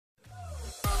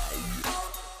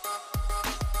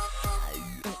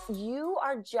You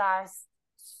are just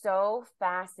so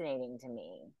fascinating to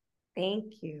me.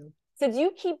 Thank you. So do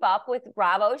you keep up with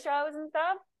Bravo shows and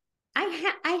stuff?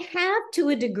 I have to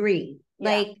a degree. Yeah.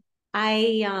 Like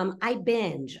I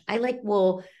binge.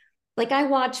 Like I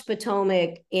watched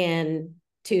Potomac in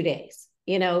 2 days,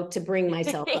 to bring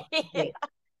myself up to date.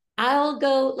 I'll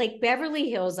go like Beverly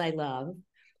Hills I love.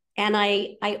 And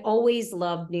I always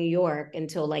loved New York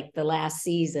until like the last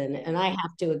season. And I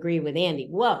have to agree with Andy.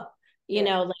 Whoa,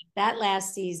 Yeah. like that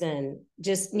last season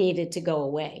just needed to go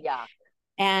away. Yeah.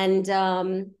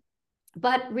 And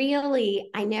but really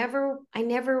I never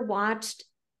watched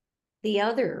the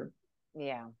other.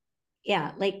 Yeah.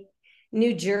 Yeah, like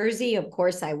New Jersey, of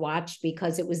course, I watched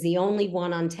because it was the only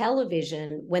one on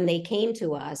television when they came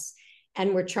to us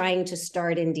and were trying to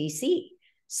start in DC.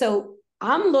 So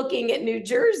I'm looking at New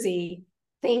Jersey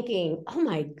thinking, oh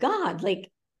my God,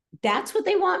 like that's what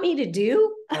they want me to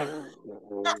do?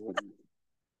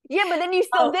 Yeah, but then you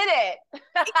still Oh, did it.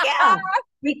 yeah,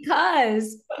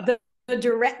 because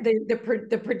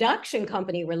the production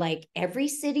company were like, every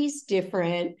city's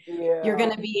different. You're Yeah.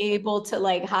 going to be able to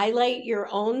like highlight your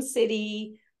own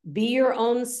city, be your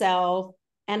own self.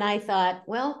 And I thought,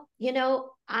 well,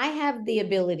 I have the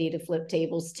ability to flip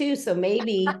tables too, so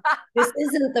maybe this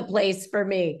isn't the place for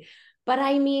me. But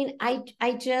I mean, I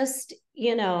just,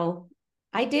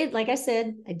 I did, like I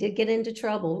said, I did get into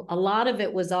trouble. A lot of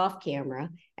it was off camera.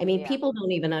 I mean, Yeah. people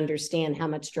don't even understand how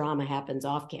much drama happens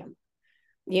off camera,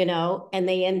 and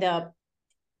they end up,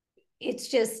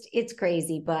 it's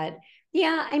crazy. But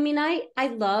yeah, I mean, I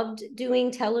loved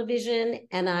doing television,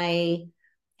 and I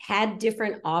had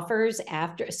different offers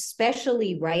after,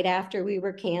 especially right after we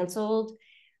were canceled,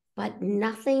 but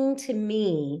nothing to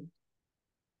me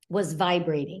was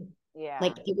vibrating. Yeah.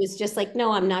 Like it was just like,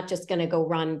 no, I'm not just going to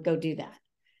go do that.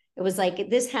 It was like,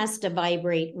 this has to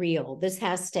vibrate real. This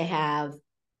has to have,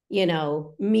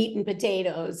 meat and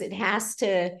potatoes.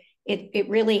 It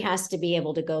really has to be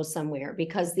able to go somewhere,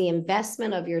 because the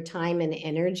investment of your time and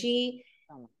energy,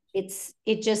 So much.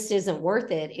 it just isn't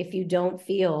worth it if you don't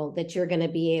feel that you're going to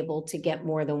be able to get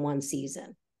more than one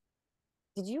season.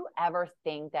 Did you ever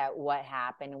think that what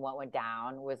happened and what went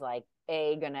down was like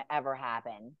A, gonna ever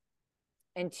happen,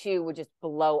 and two, would just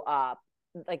blow up?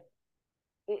 Like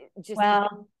it just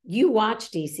Well, you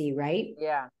watch DC, right?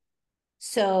 yeah.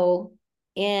 So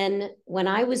when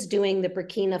I was doing the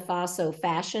Burkina Faso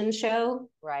fashion show,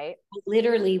 Right. I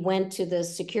literally went to the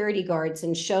security guards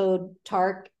and showed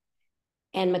Tark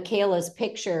and Michaela's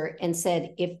picture and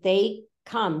said, if they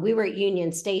come, we were at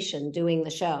Union Station doing the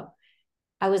show.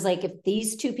 I was like, if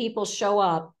these two people show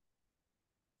up,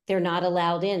 they're not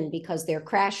allowed in because they're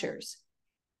crashers.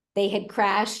 They had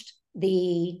crashed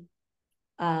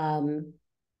um,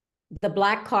 the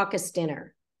Black Caucus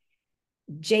dinner.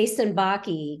 Jason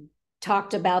Baki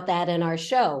talked about that in our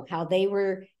show, how they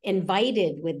were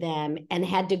invited with them and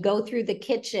had to go through the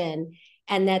kitchen,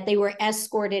 and that they were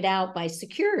escorted out by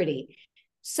security.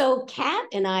 So Kat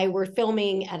and I were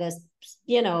filming at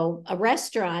a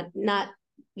restaurant, not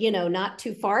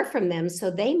too far from them.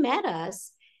 So they met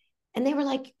us and they were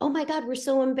like, oh my God, we're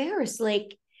so embarrassed.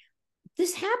 Like,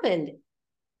 this happened.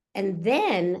 And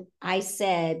then I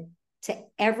said to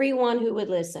everyone who would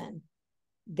listen,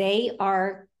 they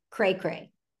are cray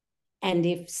cray. And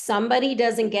if somebody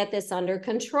doesn't get this under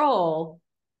control,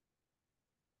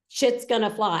 shit's gonna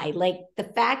fly. Like the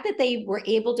fact that they were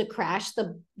able to crash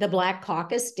the Black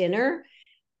Caucus dinner,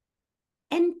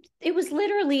 and it was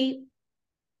literally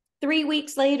 3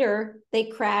 weeks later, they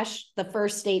crashed the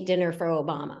first state dinner for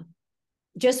Obama.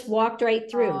 Just walked right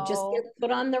through, just Oh,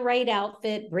 put on the right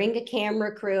outfit, bring a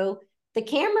camera crew. The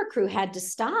camera crew had to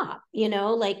stop,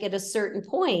 like at a certain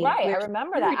point right. I where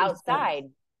remember that security stopped. outside.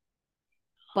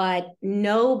 But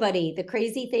nobody, the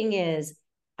crazy thing is,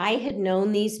 I had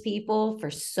known these people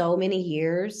for so many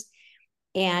years,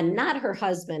 and not her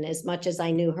husband as much as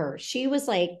I knew her. She was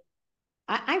like,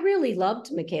 I really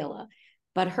loved Michaela,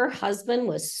 but her husband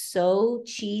was so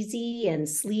cheesy and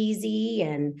sleazy,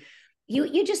 and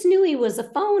you just knew he was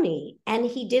a phony. And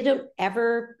he didn't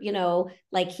ever,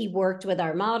 like he worked with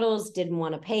our models, didn't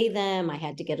want to pay them. I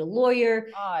had to get a lawyer.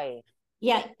 I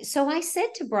Yeah. So I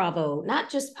said to Bravo, not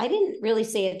just, I didn't really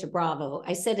say it to Bravo,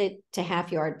 I said it to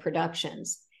Half Yard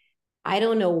Productions. I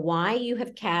don't know why you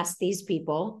have cast these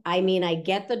people. I mean, I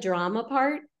get the drama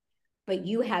part, but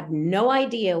you have no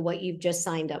idea what you've just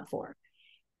signed up for.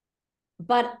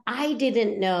 But I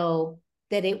didn't know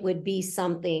that it would be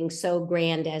something so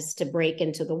grand as to break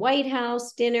into the White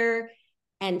House dinner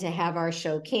and to have our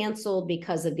show canceled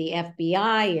because of the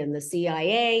FBI and the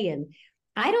CIA. And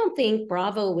I don't think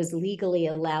Bravo was legally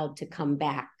allowed to come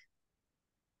back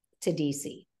to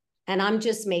DC. And I'm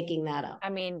just making that up. I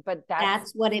mean, but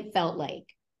That's what it felt like.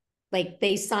 Like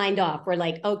they signed off. We're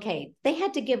like, okay, they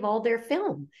had to give all their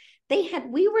film.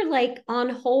 We were like on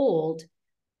hold.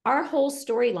 Our whole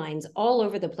storylines all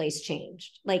over the place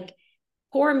changed. Like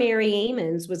poor Mary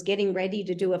Amons was getting ready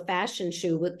to do a fashion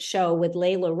show with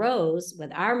Layla Rose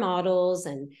with our models,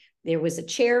 and there was a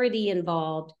charity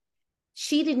involved.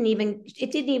 It didn't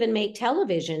even make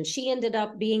television. She ended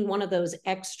up being one of those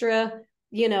extra,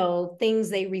 things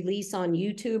they release on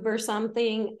YouTube or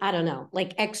something. I don't know,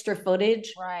 like extra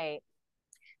footage. right.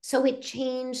 So it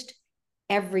changed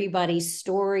everybody's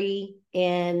story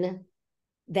in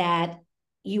that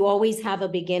you always have a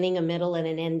beginning, a middle, and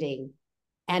an ending.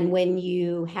 And when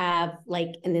you have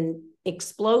like an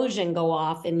explosion go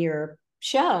off in your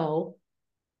show,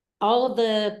 all of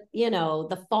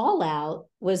the fallout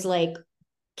was like,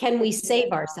 can we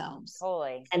save ourselves?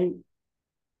 Totally. And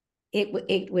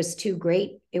it was too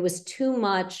great. It was too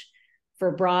much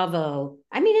for Bravo.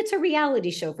 I mean, it's a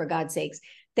reality show, for God's sakes.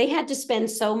 They had to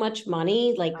spend so much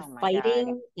money, like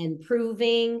fighting and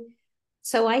proving.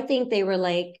 So I think they were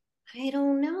like, I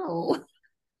don't know.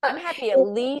 I'm happy at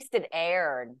least it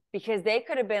aired, because they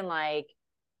could have been like,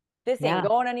 this ain't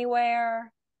going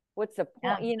anywhere. What's the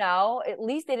point? At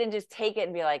least they didn't just take it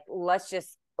and be like,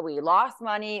 we lost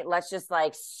money. Let's just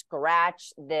like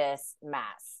scratch this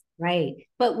mess. Right.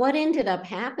 But what ended up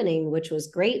happening, which was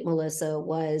great, Melissa,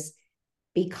 was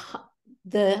because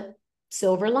the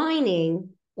silver lining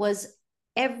was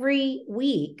every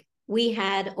week we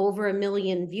had over 1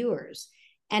 million viewers.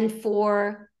 And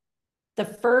for the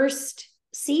first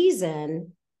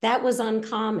season, that was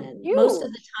uncommon. Huge. Most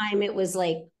of the time it was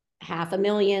like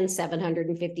 500,000,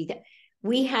 750,000.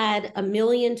 We had 1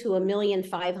 million to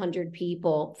 1,500,000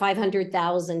 people,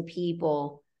 500,000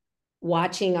 people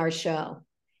watching our show.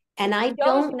 And I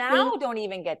don't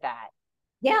even get that.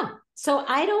 Yeah. So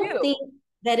I don't think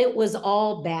that it was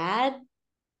all bad,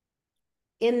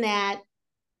 in that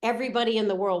everybody in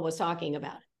the world was talking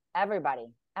about it. Everybody.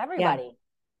 Yeah.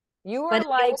 You were but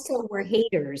like, also were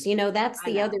haters. That's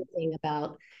the other thing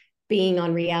about being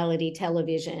on reality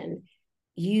television.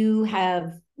 You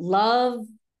have love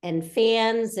and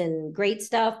fans and great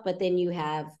stuff, but then you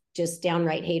have just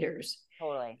downright haters.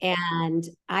 Totally. And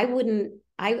I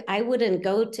wouldn't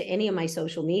go to any of my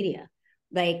social media.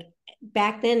 Like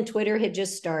back then, Twitter had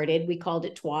just started. We called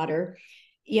it Twatter.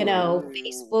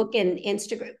 Facebook and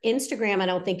Instagram, I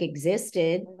don't think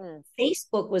existed.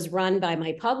 Facebook was run by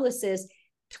my publicist.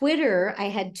 Twitter, I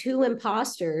had 2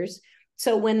 imposters.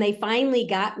 So when they finally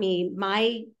got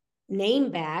my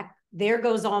name back, there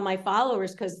goes all my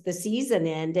followers, because the season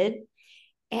ended.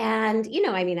 And,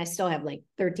 I still have like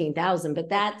 13,000, but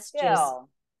that's just,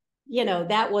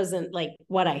 that wasn't like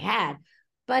what I had.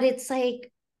 But it's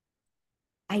like,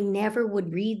 I never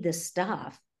would read the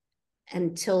stuff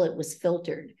until it was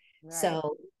filtered. Right.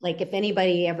 So like, if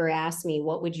anybody ever asked me,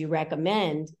 what would you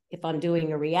recommend if I'm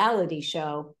doing a reality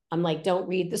show? I'm like, don't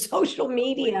read the social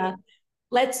media.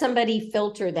 Let somebody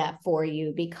filter that for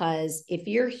you, because if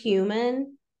you're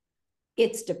human,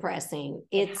 it's depressing.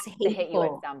 It's hateful. To hit you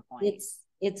at some point.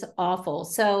 It's awful.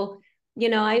 So,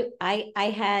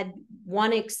 I had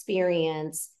one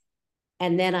experience,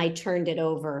 and then I turned it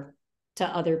over to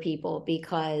other people,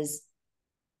 because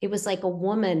it was like a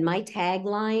woman. My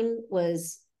tagline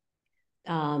was,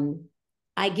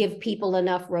 I give people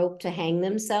enough rope to hang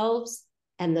themselves,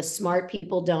 and the smart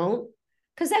people don't.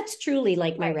 Because that's truly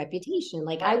like my reputation.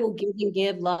 Like I will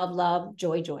give, love,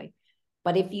 joy.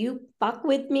 But if you fuck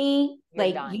with me,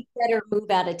 you're done. You better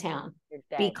move out of town,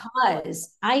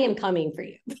 because I am coming for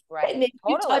you. Right. And if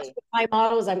you touch my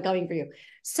models, I'm coming for you.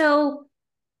 So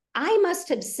I must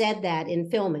have said that in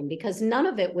filming, because none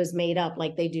of it was made up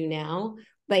like they do now,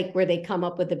 like where they come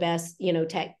up with the best,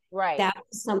 tech. Right. That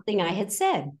was something I had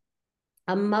said.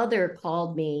 A mother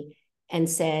called me and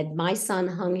said, my son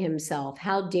hung himself.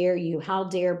 How dare you? How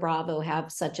dare Bravo have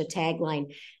such a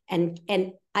tagline? And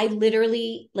I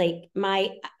literally, like,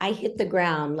 I hit the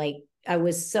ground. Like, I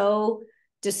was so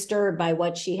disturbed by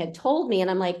what she had told me.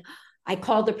 And I'm like, I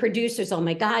called the producers. Oh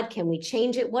my God, can we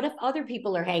change it? What if other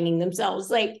people are hanging themselves?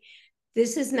 Like,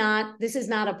 this is not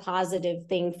a positive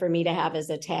thing for me to have as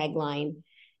a tagline.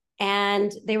 And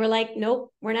they were like,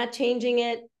 nope, we're not changing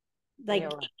it.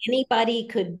 Like anybody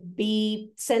could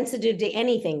be sensitive to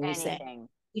anything we say.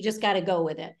 You just got to go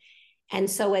with it. And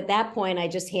so at that point, I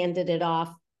just handed it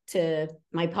off to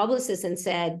my publicist and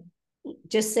said,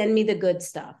 just send me the good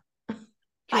stuff.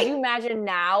 Can you imagine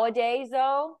nowadays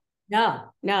though?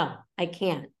 No, I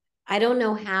can't. I don't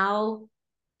know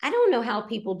how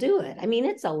people do it. I mean,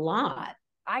 it's a lot.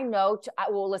 I know.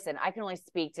 Well, listen, I can only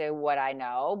speak to what I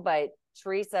know, but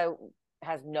Teresa,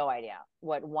 has no idea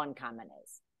what one comment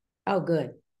is. Oh,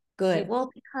 good. Well,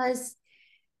 because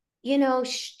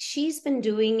she's been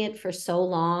doing it for so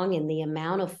long, and the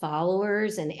amount of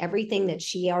followers and everything that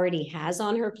she already has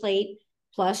on her plate.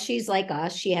 Plus, she's like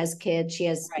us. She has kids. She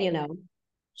has, right.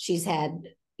 She's had,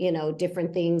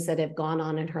 different things that have gone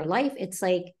on in her life. It's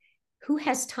like, who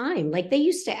has time? Like, they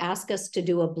used to ask us to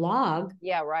do a blog.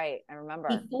 Yeah, right. I remember.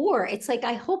 Before. It's like,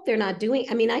 I hope they're not doing.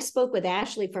 I mean, I spoke with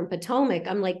Ashley from Potomac.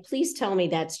 I'm like, please tell me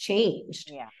that's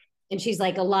changed. Yeah. And she's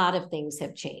like, a lot of things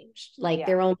have changed. Like,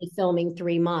 they're only filming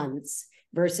 3 months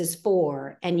versus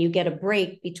 4, and you get a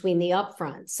break between the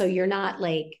upfront. So you're not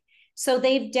like, so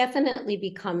they've definitely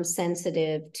become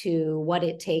sensitive to what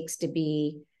it takes to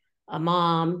be a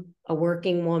mom, a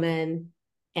working woman,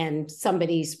 and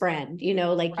somebody's friend,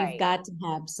 like, right. You've got to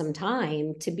have some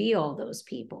time to be all those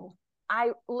people.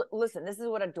 Listen, this is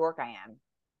what a dork I am.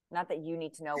 Not that you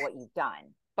need to know what you've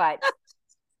done, but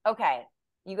okay.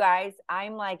 You guys,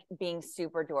 I'm like being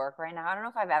super dork right now. I don't know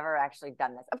if I've ever actually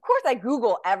done this. Of course, I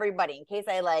Google everybody in case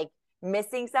I like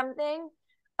missing something.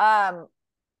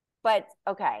 But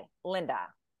okay, Lynda,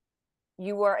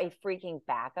 you were a freaking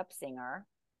backup singer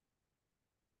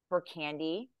for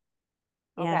Candy.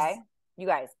 Okay. Yes. You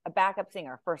guys, a backup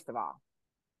singer, first of all.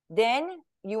 Then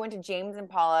you went to James and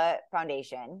Paula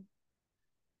Foundation.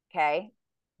 Okay.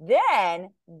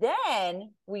 Then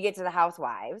we get to the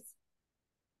Housewives.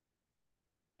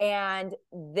 And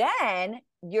then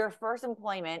your first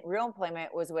employment, real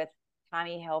employment, was with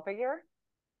Tommy Hilfiger.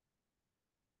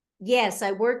 Yes,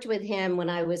 I worked with him when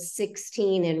I was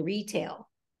 16 in retail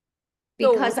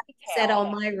because I was at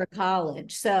Elmira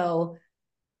College. So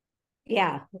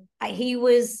yeah, he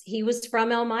was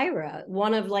from Elmira,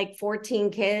 one of like 14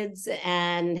 kids,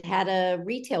 and had a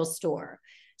retail store.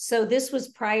 So this was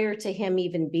prior to him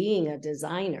even being a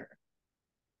designer.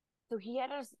 So he had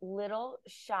a little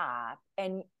shop,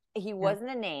 and he wasn't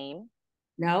a name.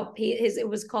 No, it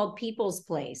was called People's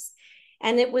Place,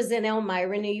 and it was in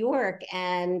Elmira, New York.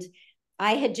 And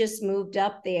I had just moved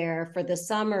up there for the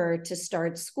summer to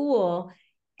start school,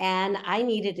 and I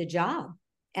needed a job.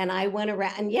 And I went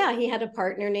around, and yeah, he had a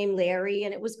partner named Larry,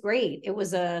 and it was great. It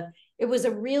was a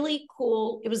really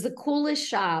cool. It was the coolest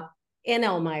shop in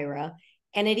Elmira,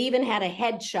 and it even had a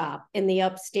head shop in the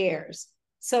upstairs.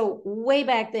 So way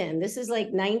back then, this is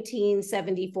like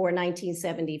 1974,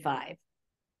 1975.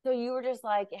 So you were just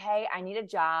like, hey, I need a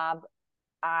job.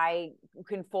 I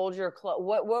can fold your clothes.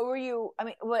 What were you? I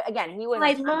mean, again, he was.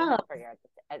 I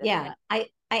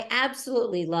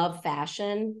absolutely love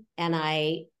fashion, and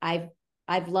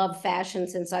I've loved fashion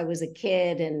since I was a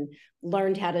kid, and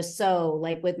learned how to sew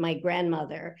like with my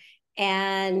grandmother.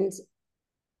 And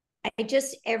I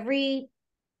just every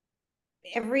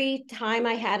time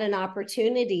I had an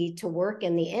opportunity to work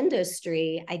in the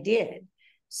industry, I did.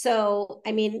 So,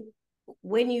 I mean,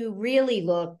 when you really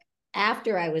look,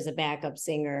 after I was a backup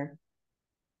singer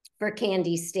for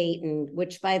Candy Staten,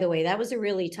 which, by the way, that was a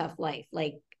really tough life,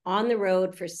 like on the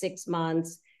road for 6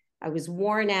 months. I was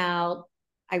worn out.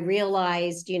 I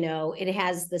realized, it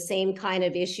has the same kind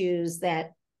of issues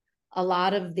that a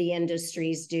lot of the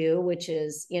industries do, which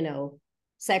is,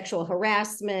 sexual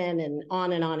harassment and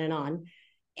on and on and on.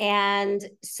 And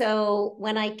so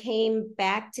when I came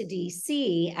back to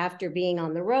DC after being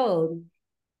on the road,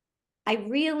 I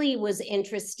really was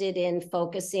interested in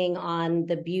focusing on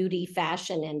the beauty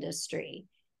fashion industry,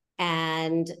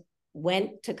 and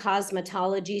went to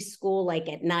cosmetology school like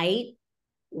at night,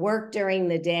 worked during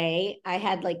the day. I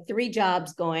had like 3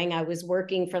 jobs going. I was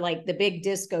working for like the big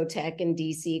discotheque in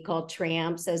DC called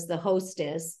Tramps as the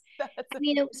hostess. I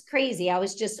mean, it was crazy. I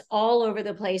was just all over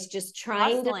the place, just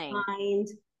trying to find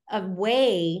a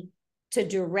way to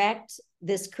direct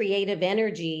this creative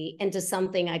energy into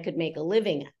something I could make a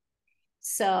living at.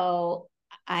 So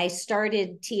I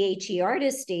started THE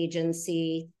Artist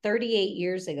Agency 38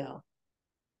 years ago.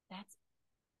 That's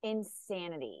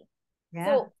insanity. Yeah.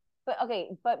 So,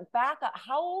 but backup,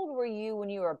 how old were you when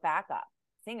you were a backup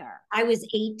singer? I was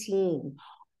 18.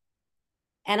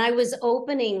 And I was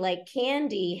opening, like,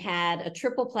 Candy had a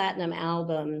triple platinum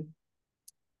album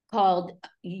called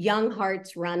Young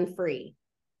Hearts Run Free.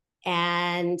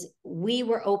 And we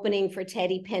were opening for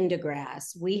Teddy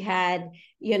Pendergrass. We had,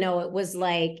 it was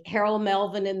like Harold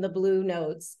Melvin and the Blue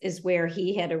Notes is where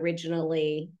he had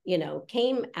originally,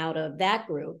 came out of that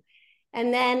group.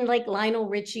 And then like Lionel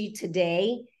Richie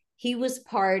today, he was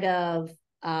part of,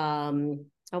 oh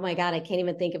my God, I can't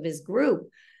even think of his group.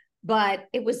 But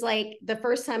it was like the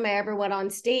first time I ever went on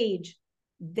stage,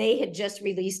 they had just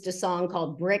released a song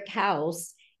called Brick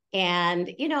House. And,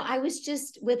 I was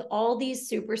just with all these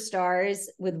superstars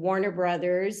with Warner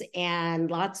Brothers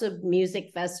and lots of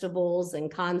music festivals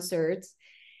and concerts.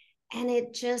 And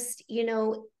it just,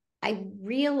 I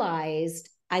realized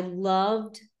I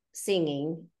loved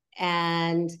singing.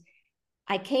 And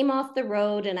I came off the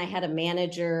road and I had a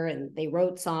manager and they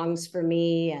wrote songs for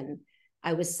me and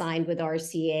I was signed with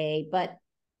RCA, but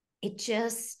it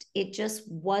just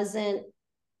wasn't,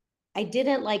 I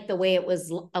didn't like the way it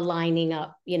was aligning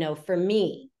up, for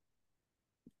me.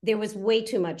 There was way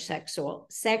too much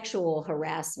sexual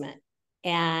harassment.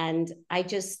 And I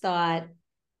just thought,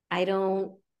 I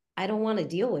don't want to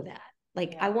deal with that.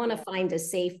 Like, I want to find a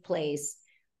safe place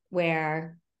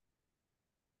where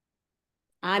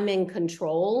I'm in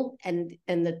control. And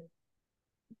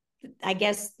I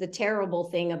guess the terrible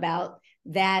thing about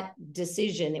that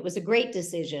decision, it was a great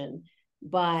decision,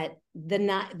 but the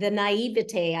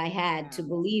naivete I had to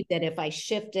believe that if I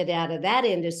shifted out of that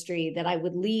industry, that I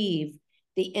would leave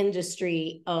the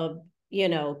industry of,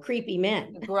 creepy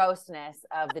men. The grossness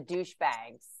of the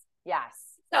douchebags. Yes.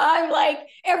 So I'm like,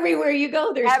 everywhere you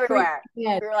go, there's everywhere.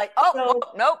 You're like, oh,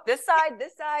 nope, this side,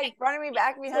 front of me,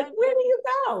 back behind. Like, where do you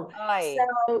go?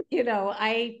 So,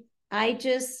 I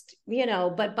just,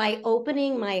 but by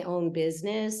opening my own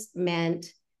business meant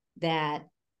that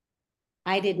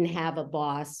I didn't have a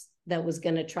boss that was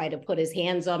going to try to put his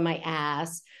hands on my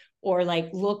ass or like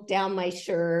look down my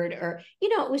shirt or,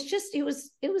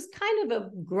 it was kind of a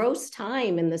gross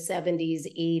time in the 70s,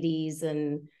 80s.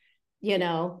 And,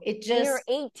 it just. You're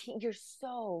 18.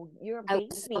 You're a baby.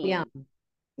 So young.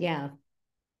 Yeah.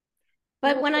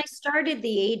 But when I started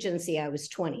the agency, I was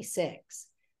 26.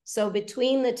 So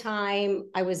between the time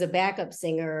I was a backup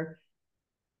singer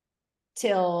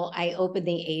till I opened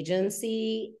the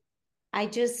agency, I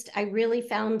really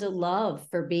found a love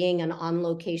for being an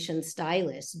on-location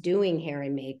stylist, doing hair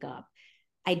and makeup.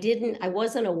 I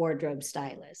wasn't a wardrobe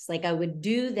stylist. Like, I would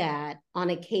do that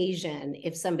on occasion.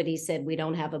 If somebody said we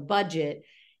don't have a budget,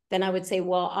 then I would say,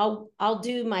 well, I'll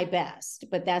do my best,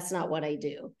 but that's not what I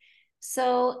do.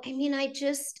 So, I mean,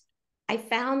 I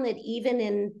found that even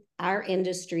in our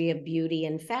industry of beauty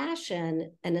and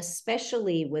fashion, and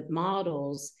especially with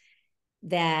models,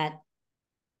 that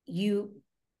you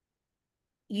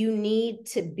need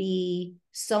to be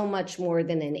so much more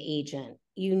than an agent.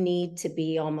 You need to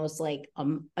be almost like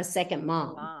a second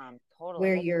mom, totally.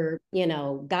 Where you're,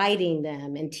 guiding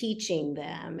them and teaching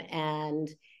them. And,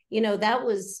 that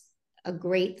was a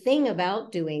great thing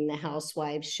about doing the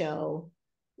Housewives show,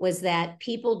 was that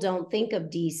people don't think of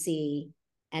DC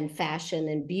and fashion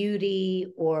and beauty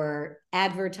or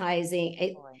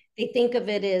advertising. They think of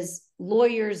it as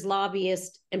lawyers,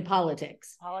 lobbyists, and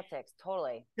politics. Politics,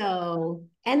 totally. So,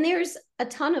 and there's a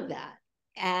ton of that.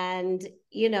 And,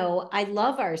 I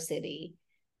love our city,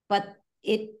 but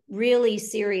it really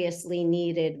seriously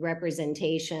needed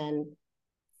representation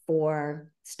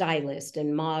for stylists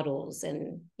and models.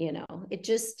 And,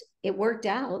 it worked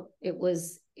out. It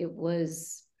was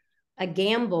a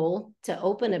gamble to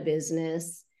open a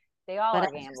business. They all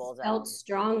are gambles. I felt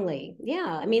strongly.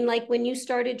 Yeah. I mean, like when you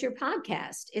started your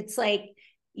podcast, it's like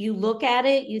you look at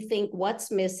it, you think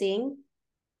what's missing.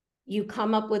 You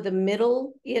come up with a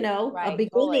middle, a beginning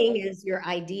totally. Is your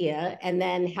idea. And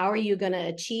then how are you going to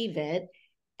achieve it?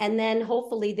 And then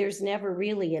hopefully there's never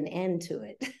really an end to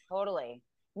it. Totally.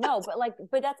 No,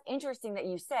 but that's interesting that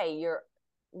you say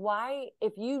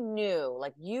if you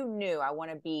knew I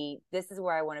want to be, this is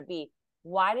where I want to be.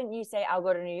 Why didn't you say I'll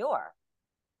go to New York?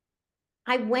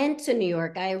 I went to New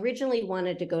York. I originally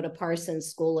wanted to go to Parsons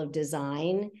School of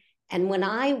Design. And when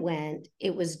I went,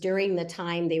 it was during the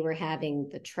time they were having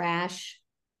the trash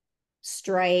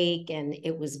strike, and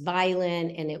it was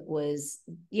violent, and it was,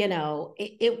 it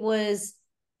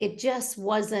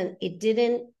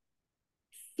didn't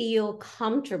feel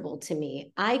comfortable to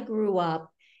me. I grew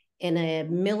up in a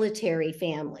military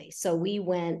family. So we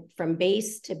went from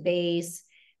base to base.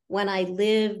 When I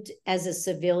lived as a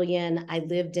civilian, I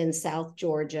lived in South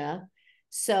Georgia.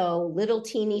 So little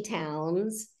teeny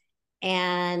towns.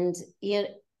 And New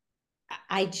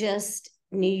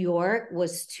York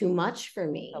was too much for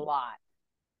me. A lot.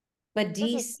 But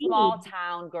DC, small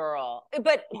town girl.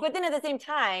 But then at the same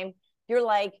time, you're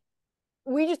like,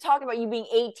 we just talked about you being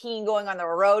 18, going on the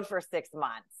road for 6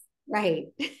 months. Right.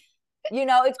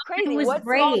 It's crazy. What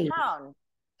small town?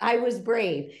 I was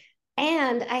brave.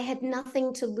 And I had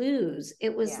nothing to lose.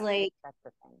 It was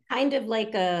kind of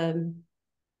like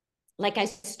I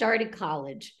started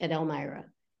college at Elmira.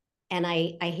 And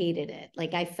I hated it.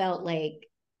 Like, I felt like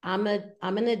I'm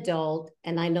an adult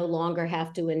and I no longer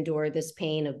have to endure this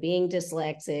pain of being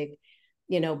dyslexic,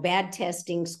 bad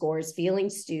testing scores, feeling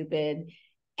stupid.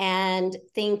 and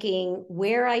thinking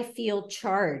where I feel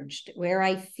charged, where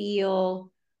I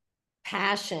feel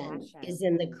passion is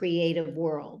in the creative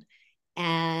world.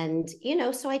 And,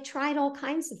 so I tried all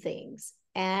kinds of things.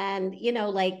 And,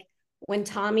 like when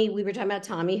we were talking about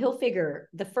Tommy Hilfiger,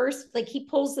 the first, like he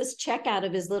pulls this check out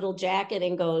of his little jacket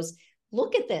and goes,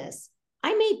 look at this.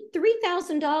 I made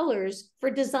 $3,000 for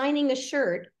designing a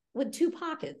shirt with 2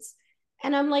 pockets.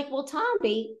 And I'm like, well,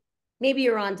 Tommy, maybe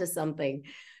you're onto something.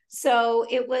 So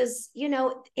it was,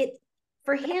 it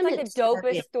for That's him, like the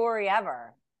dopest story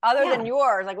ever, other than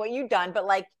yours, like what you've done. But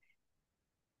like,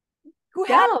 who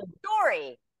had the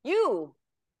story? You.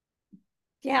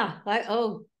 Yeah.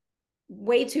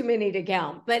 Way too many to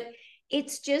count. But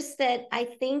it's just that I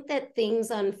think that things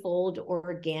unfold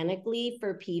organically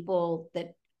for people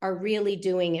that are really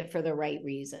doing it for the right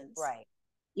reasons. Right.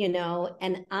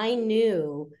 And I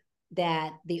knew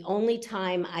that the only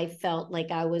time I felt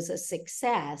like I was a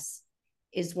success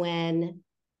is when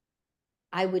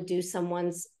I would do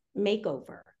someone's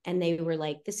makeover and they were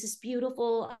like, this is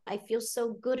beautiful. I feel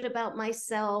so good about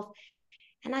myself.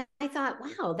 And I thought,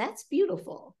 wow, that's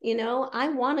beautiful. I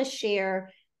want to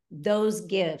share those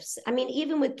gifts. I mean,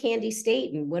 even with Candy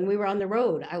Staten, when we were on the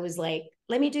road, I was like,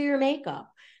 let me do your makeup.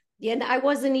 And I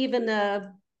wasn't even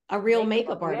a real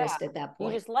makeup artist at that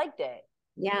point. You just liked it.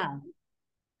 Yeah.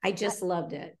 I just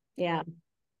loved it. Yeah.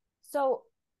 So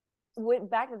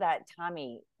back to that,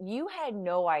 Tommy, you had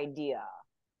no idea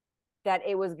that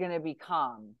it was going to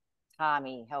become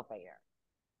Tommy Hilfiger.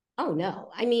 Oh no.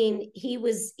 I mean, he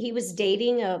was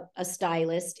dating a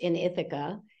stylist in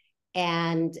Ithaca,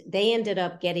 and they ended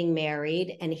up getting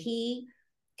married, and he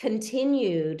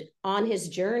continued on his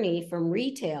journey from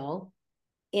retail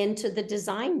into the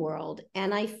design world.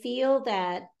 And I feel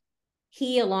that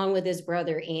he, along with his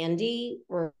brother Andy,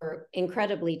 were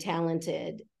incredibly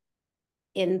talented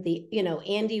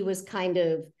Andy was kind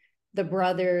of the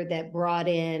brother that brought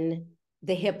in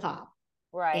the hip hop.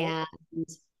 Right. And,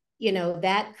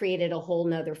 that created a whole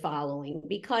nother following,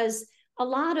 because a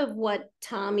lot of what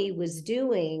Tommy was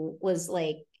doing was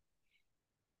like,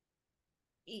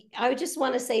 I just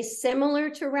want to say similar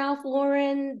to Ralph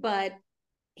Lauren, but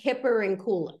hipper and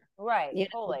cooler. Right.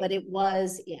 Totally. But it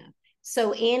was, yeah.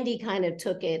 So Andy kind of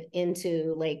took it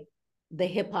into like the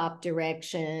hip hop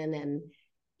direction, and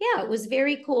yeah, it was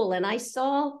very cool. And I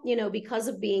saw, because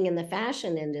of being in the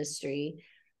fashion industry,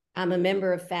 I'm a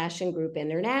member of Fashion Group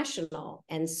International.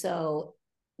 And so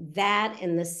that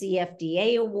and the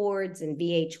CFDA awards and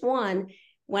VH1,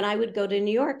 when I would go to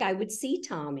New York, I would see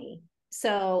Tommy.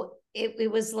 So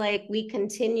it was like we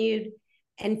continued.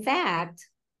 In fact,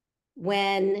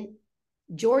 when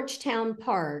Georgetown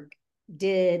Park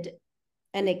did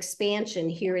an expansion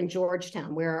here in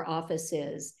Georgetown, where our office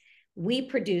is, we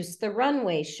produced the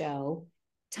runway show.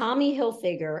 Tommy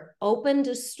Hilfiger opened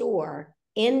a store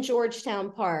in Georgetown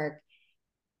Park,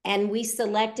 and we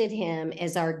selected him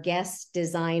as our guest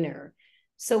designer.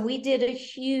 So we did a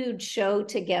huge show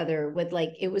together with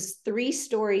it was 3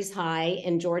 stories high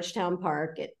in Georgetown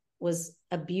Park. It was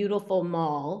a beautiful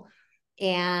mall.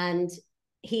 And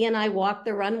he and I walked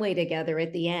the runway together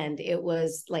at the end. It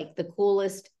was like the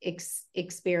coolest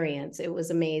experience. It was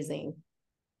amazing.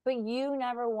 But you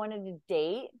never wanted to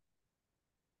date?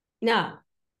 No.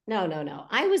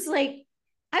 I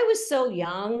was so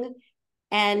young,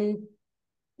 and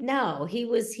no, he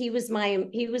was my,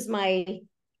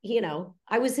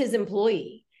 I was his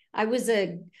employee. I was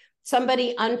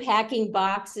somebody unpacking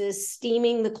boxes,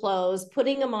 steaming the clothes,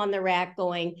 putting them on the rack,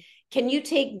 going, can you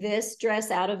take this dress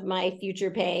out of my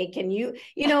future pay? Can you,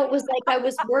 it was like I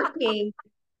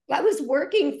was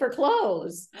working for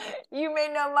clothes. You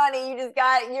made no money. You just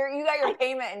got your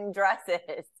payment in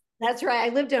dresses. That's right.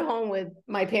 I lived at home with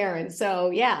my parents. So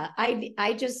yeah,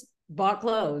 I just bought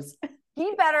clothes.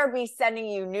 He better be sending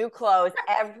you new clothes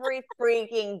every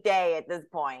freaking day at this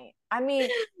point. I mean, have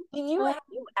you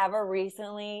ever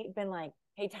recently been like,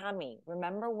 hey, Tommy,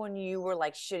 remember when you were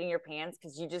like shitting your pants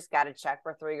because you just got a check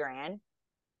for $3,000?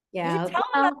 Yeah. You should tell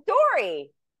him that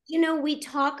story. We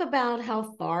talk about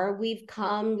how far we've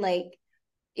come. Like,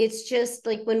 it's just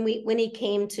like when he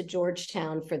came to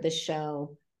Georgetown for the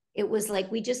show, it was like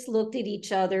we just looked at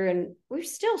each other, and we're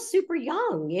still super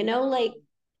young, like,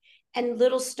 and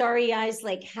little starry eyes,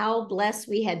 like how blessed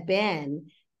we had been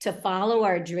to follow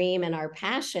our dream and our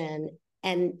passion,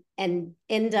 and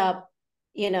end up,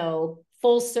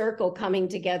 full circle coming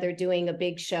together doing a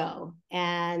big show.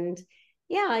 And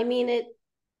yeah, I mean it,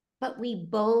 but we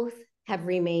both have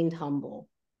remained humble.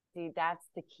 See, that's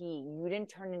the key. You didn't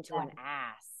turn into an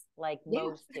ass like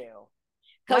most do.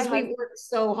 My because husband, we worked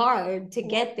so hard to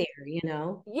get there, you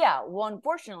know? yeah. Well,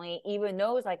 unfortunately, even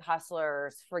those like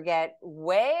hustlers forget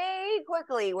way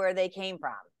quickly where they came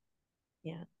from.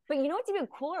 Yeah. But you know what's even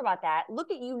cooler about that?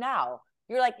 Look at you now.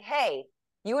 You're like, hey,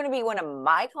 you want to be one of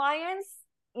my clients?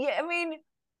 Yeah, I mean,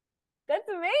 that's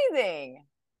amazing.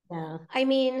 Yeah. I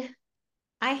mean,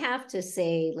 I have to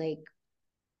say, like,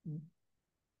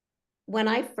 when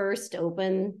I first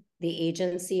opened the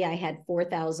agency, I had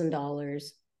 $4,000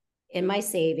 in my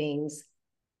savings.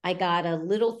 I got a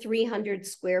little 300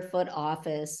 square foot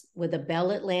office with a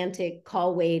Bell Atlantic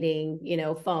call waiting,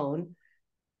 phone.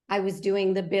 I was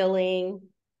doing the billing.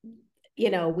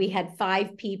 We had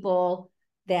 5 people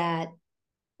that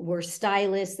were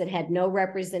stylists that had no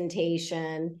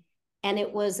representation. And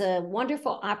it was a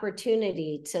wonderful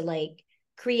opportunity to like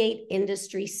create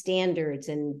industry standards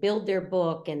and build their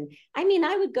book. And I mean,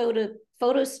 I would go to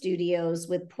photo studios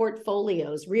with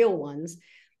portfolios, real ones.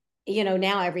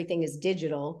 Now everything is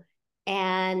digital.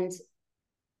 And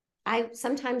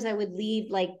sometimes I would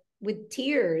leave like with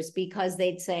tears because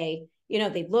they'd say,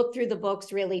 they'd look through the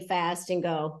books really fast and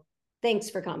go, thanks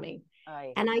for coming.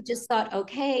 Aye. And I just thought,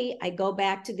 okay, I go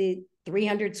back to the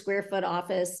 300 square foot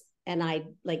office and I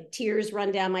like tears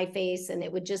run down my face and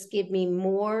it would just give me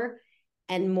more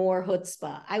and more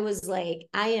chutzpah. I was like,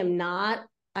 I'm not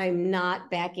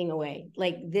backing away.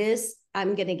 Like this,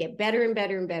 I'm going to get better and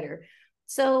better and better.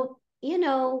 So,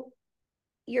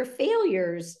 your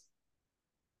failures,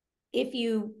 if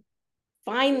you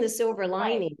find the silver Right.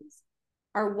 linings,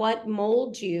 are what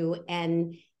mold you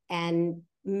and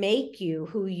make you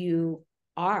who you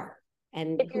are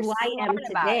and If you're who I smart am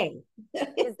about today. it,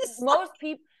 because most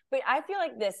people, but I feel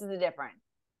like this is the difference.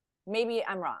 Maybe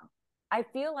I'm wrong. I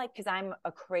feel like because I'm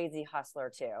a crazy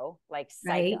hustler too, like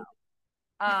psycho.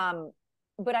 Right, Um,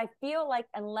 but I feel like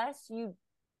unless you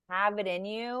have it in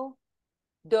you,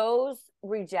 those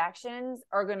rejections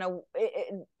are gonna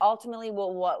ultimately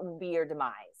what will be your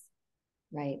demise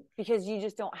right, because you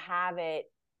just don't have it.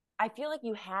 I feel like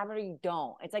you have it or you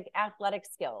don't. It's like athletic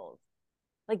skills.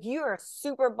 Like you're a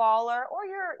super baller or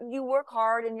you work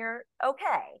hard and you're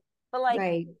okay. But like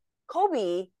right, Kobe,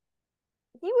 he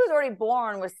was already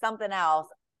born with something else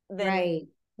than, right.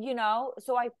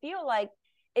 so I feel like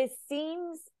it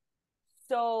seems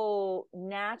so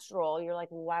natural. You're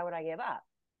like, well, why would I give up?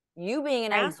 You being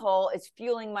an Right, asshole is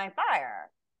fueling my fire.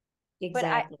 But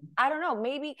exactly. I don't know,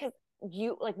 maybe because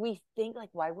you like we think like,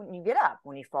 why wouldn't you get up?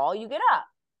 When you fall, you get up.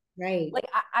 Right, Like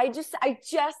I just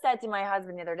said to my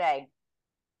husband the other day,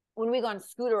 when we go on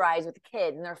scooter rides with the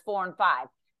kids and they're 4 and 5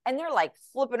 and they're like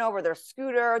flipping over their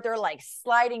scooter, they're like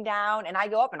sliding down, and I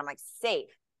go up and I'm like, safe.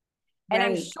 And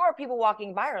I'm right, sure people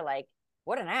walking by are like,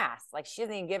 what an ass. Like she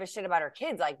doesn't even give a shit about her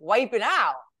kids, like wiping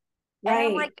out. And I'm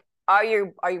right. like, are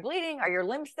you bleeding? Are your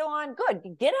limbs still on?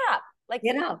 Good. Get up. Like,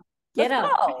 Get up, get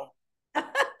let's up. go.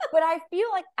 But I feel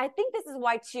like I think this is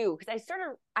why too, because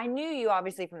I knew you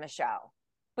obviously from the show.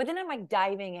 But then I'm like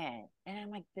diving in and I'm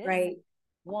like, this Right,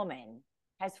 woman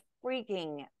has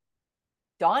freaking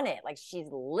done it. Like she's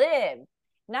lived,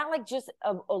 not like just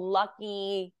a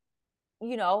lucky,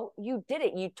 you did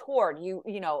it. You toured,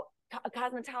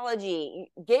 cosmetology,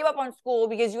 you gave up on school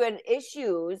because you had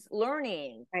issues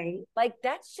learning. right. Like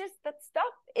that stuff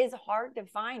is hard to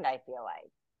find, I feel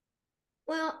like.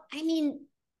 Well, I mean,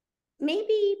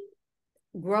 maybe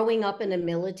growing up in a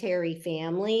military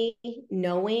family,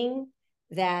 knowing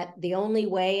that the only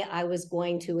way I was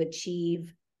going to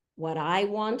achieve what I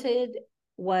wanted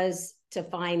was to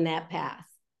find that path.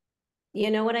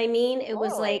 You know what I mean? It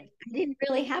was like Totally. I didn't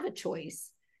really have a choice.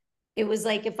 It was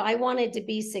like if I wanted to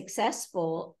be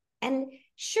successful, and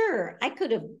sure, I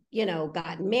could have,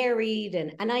 gotten married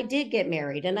and I did get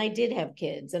married and I did have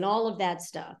kids and all of that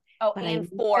stuff. Oh, But I and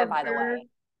four, by the never, way.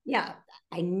 yeah,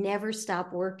 I never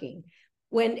stopped working.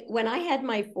 When I had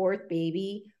my fourth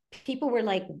baby, people were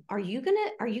like, are you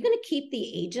gonna keep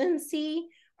the agency?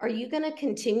 Are you gonna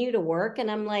continue to work?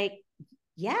 And I'm like,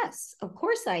 yes, of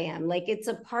course I am. Like it's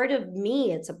a part of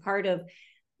me, it's a part of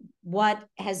what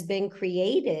has been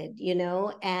created,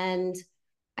 and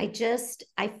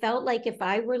I felt like if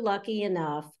I were lucky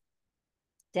enough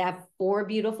to have 4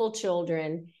 beautiful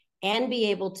children and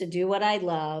be able to do what I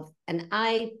love, and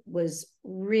I was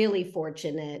really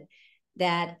fortunate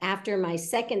that after my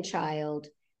second child,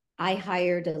 I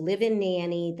hired a live-in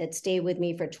nanny that stayed with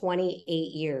me for 28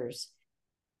 years.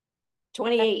 That's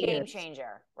 28 a game years.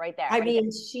 changer right there. I mean,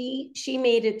 she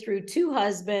made it through 2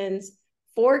 husbands,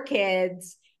 4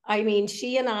 kids. I mean,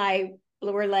 she and I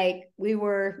were like we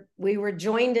were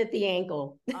joined at the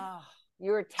ankle. Oh,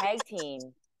 you're a tag team.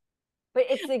 But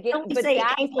it's We but say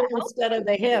that's ankle what helps. instead of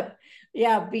the hip.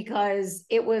 Yeah, because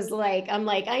it was like, I'm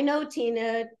like, I know,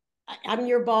 Tina, I'm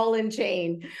your ball and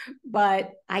chain.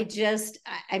 But I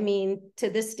mean, to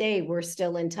this day, we're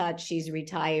still in touch. She's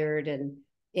retired and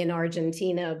in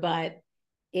Argentina, but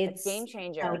It's game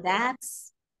changer.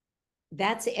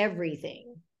 that's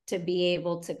everything, to be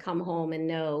able to come home and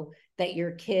know that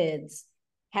your kids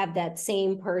have that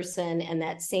same person and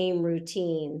that same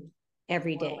routine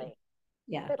every Totally. day.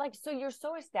 Yeah. But like, so you're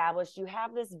so established, you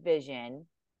have this vision.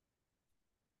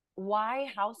 Why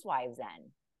Housewives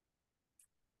then?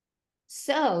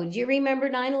 So, do you remember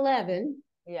 9/11?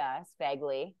 Yes,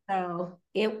 vaguely. So,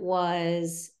 it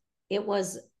was it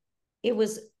was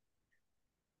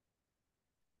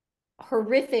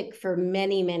horrific for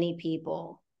many, many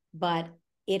people, but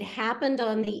it happened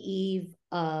on the eve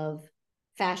of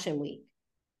Fashion Week.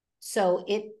 So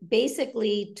it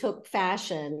basically took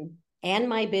fashion and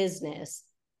my business,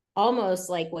 almost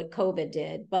like what COVID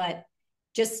did, but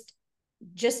just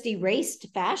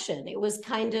erased fashion. It was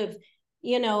kind of,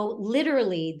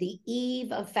 literally the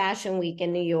eve of Fashion Week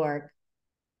in New York,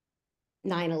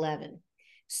 9/11.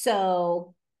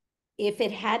 So if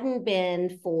it hadn't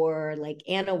been for like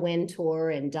Anna Wintour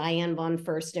and Diane von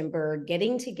Furstenberg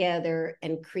getting together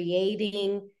and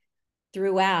creating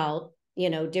throughout,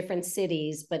 different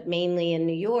cities, but mainly in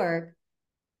New York,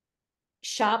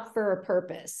 shop for a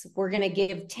purpose. We're going to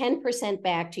give 10%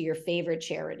 back to your favorite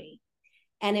charity.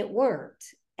 And it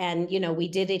worked. And, we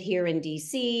did it here in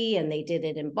DC, and they did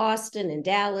it in Boston and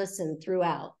Dallas and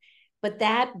throughout. But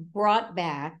that brought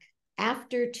back,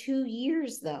 after 2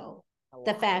 years, though,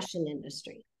 the fashion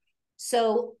industry.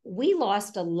 So we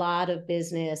lost a lot of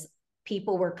business.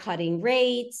 People were cutting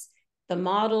rates. The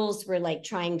models were like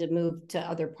trying to move to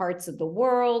other parts of the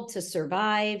world to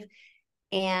survive.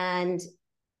 And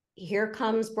here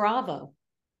comes Bravo,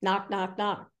 knock, knock,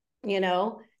 knock,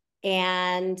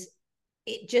 and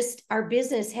it just, our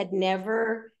business had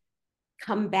never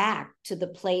come back to the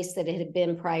place that it had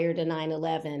been prior to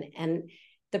 9/11. And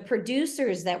the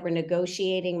producers that were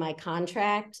negotiating my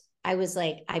contract, I was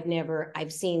like,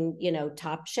 I've seen,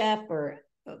 Top Chef or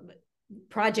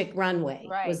Project Runway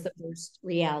was the first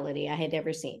reality I had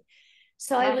ever seen.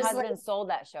 So my I was husband sold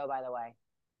that show, by the way.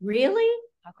 Really?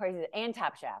 How crazy is it? And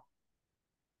Top Chef.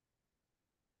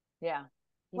 Yeah.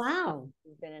 Wow.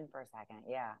 He's been in for a second.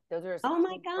 Yeah. Those are his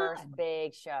first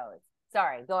big shows.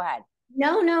 Sorry, go ahead.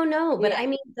 No. But I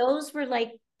mean, those were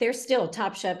like, they're still,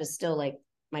 Top Chef is still like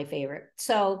my favorite.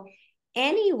 So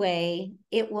anyway,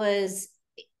 it was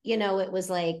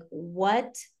like,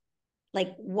 what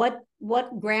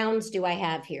grounds do I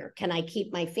have here? Can I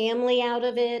keep my family out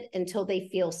of it until they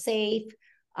feel safe?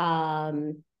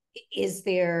 Is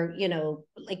there,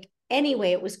 like,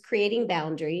 anyway, it was creating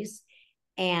boundaries.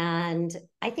 And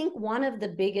I think one of the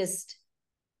biggest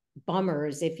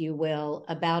bummers, if you will,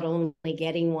 about only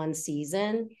getting one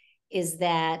season is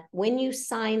that when you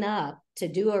sign up to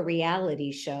do a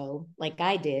reality show like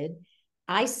I did,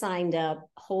 I signed up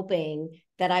hoping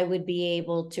that I would be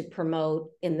able to promote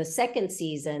in the second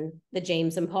season the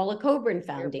James and Paula Coburn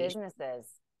Foundation. Your businesses.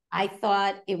 I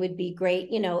thought it would be great.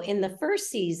 In the first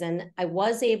season, I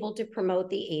was able to promote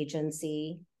the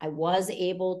agency. I was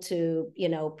able to,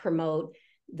 promote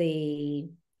the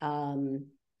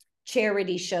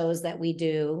charity shows that we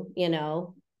do,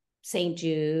 St.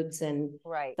 Jude's and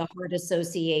the Heart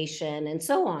Association and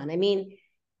so on. I mean,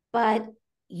 but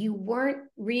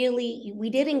we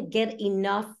didn't get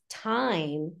enough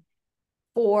time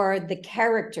for the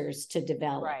characters to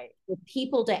develop, for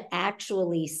people to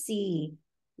actually see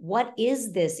what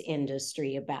is this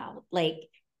industry about? Like,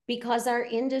 because our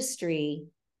industry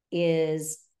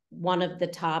is one of the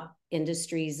top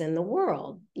industries in the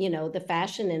world. The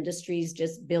fashion industry is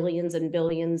just billions and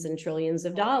billions and trillions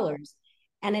of dollars.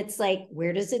 And it's like,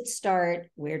 where does it start?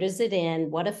 Where does it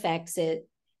end? What affects it?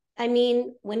 I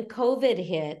mean, when COVID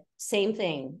hit, same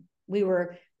thing. We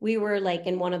were like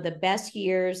in one of the best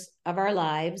years of our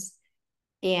lives.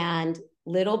 And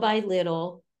little by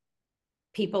little,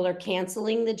 people are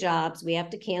canceling the jobs. We have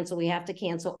to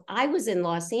cancel. I was in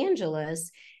Los Angeles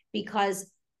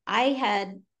because I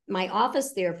had my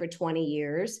office there for 20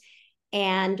 years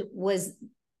and was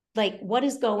like, what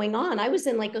is going on? I was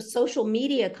in like a social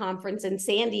media conference in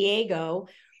San Diego,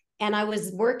 and I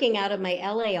was working out of my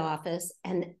LA office,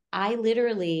 and I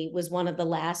literally was one of the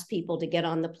last people to get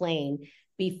on the plane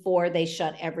before they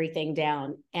shut everything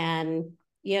down. And,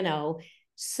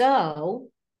 so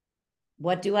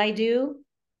what do?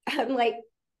 I'm like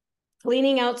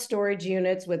cleaning out storage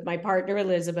units with my partner,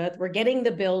 Elizabeth. We're getting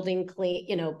the building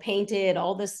clean, painted,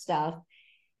 all this stuff.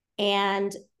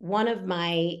 And one of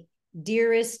my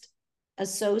dearest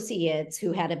associates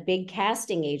who had a big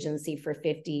casting agency for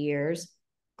 50 years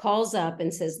calls up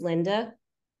and says, Lynda,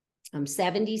 I'm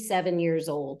 77 years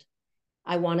old.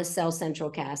 I want to sell Central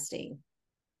Casting.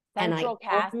 Central And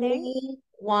I Casting? only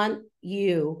want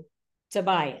you to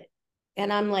buy it.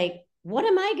 And I'm like, what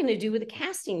am I going to do with a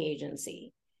casting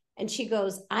agency? And she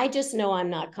goes, I just know I'm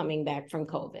not coming back from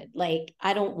COVID. Like,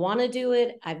 I don't want to do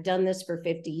it. I've done this for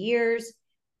 50 years.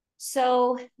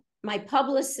 So my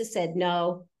publicist said,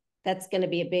 no, that's going to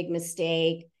be a big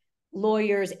mistake.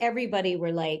 Lawyers, everybody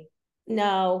were like,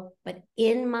 no. But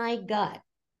in my gut,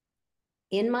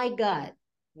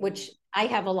 which I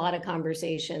have a lot of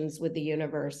conversations with the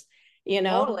universe, you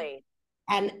know? Totally.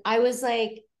 And I was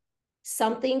like,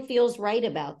 something feels right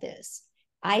about this.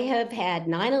 I have had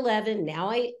 9/11.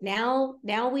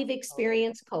 Now we've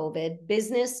experienced COVID.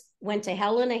 Business went to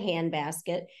hell in a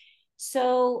handbasket.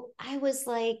 So I was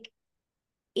like,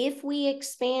 if we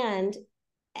expand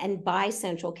and buy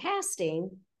Central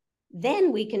Casting,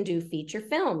 then we can do feature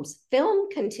films. Film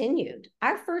continued.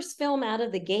 Our first film out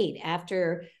of the gate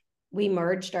after we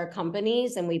merged our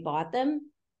companies and we bought them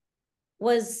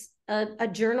was a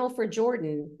Journal for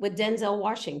Jordan with Denzel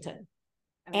Washington.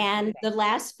 And the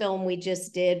last film we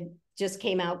just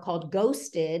came out called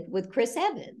Ghosted with Chris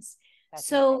Evans.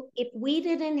 So if we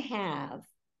didn't have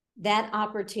that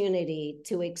opportunity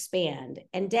to expand,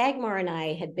 and Dagmar and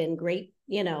I had been great,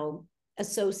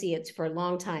 associates for a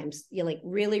long time, like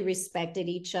really respected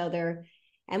each other.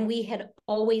 And we had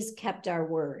always kept our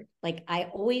word. Like I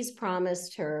always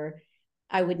promised her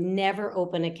I would never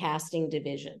open a casting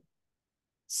division.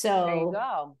 So there you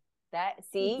go.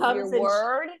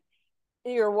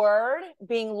 Your word,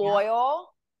 being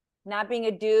loyal, not being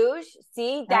a douche.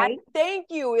 See, right? Thank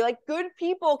you. Like good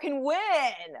people can win.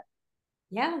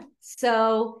 Yeah.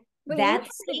 So but that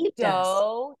saved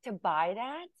us. To buy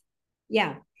that.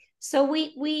 Yeah. So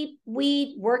we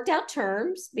worked out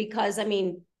terms because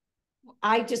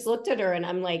I just looked at her and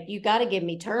I'm like, you got to give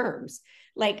me terms.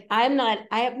 Like I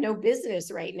have no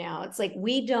business right now. It's like,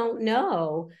 we don't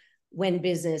know when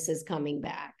business is coming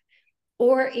back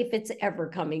or if it's ever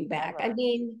coming back. Ever.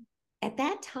 At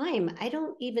that time, I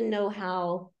don't even know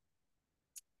how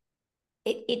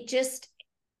it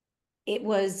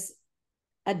was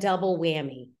a double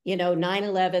whammy,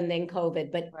 9/11, then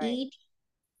COVID, but right.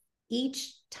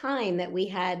 Each time that we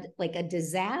had like a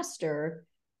disaster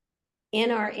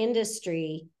in our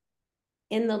industry,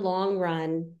 in the long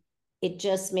run, it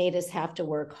just made us have to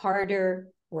work harder,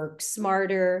 work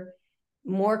smarter,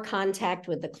 more contact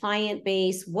with the client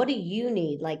base. What do you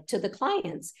need? Like to the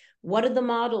clients, what do the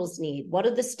models need? What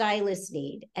do the stylists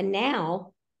need? And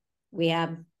now we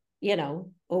have,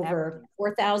 over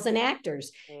 4,000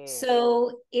 actors. Yeah.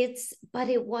 So but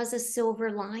it was a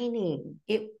silver lining.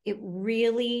 It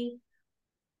really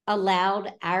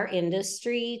allowed our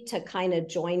industry to kind of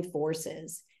join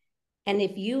forces. And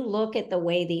if you look at the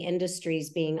way the industry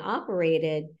is being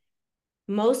operated,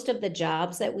 most of the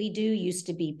jobs that we do used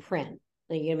to be print.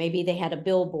 Like, maybe they had a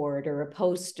billboard or a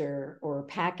poster or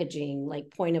packaging, like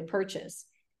point of purchase.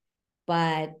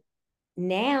 But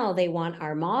now they want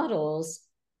our models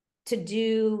to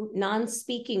do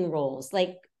non-speaking roles.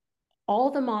 Like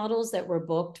all the models that were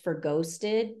booked for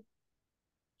Ghosted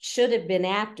should have been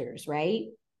actors, right?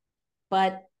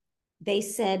 But they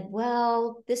said,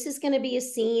 well, this is going to be a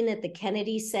scene at the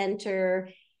Kennedy Center,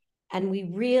 and we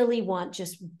really want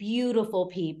just beautiful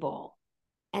people.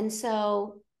 And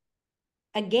so,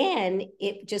 again,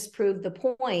 it just proved the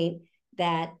point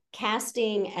that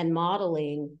casting and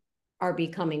modeling are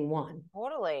becoming one.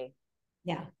 Totally.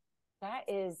 Yeah. That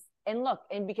is, and look,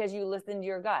 and because you listened to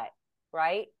your gut,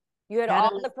 right? You had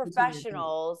all the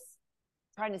professionals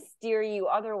trying to steer you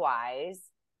otherwise,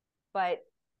 but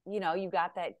you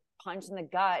got that punch in the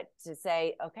gut to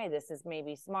say, okay, this is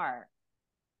maybe smart.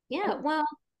 Yeah, well,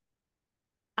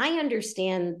 I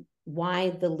understand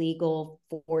why the legal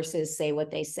forces say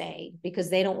what they say, because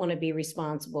they don't want to be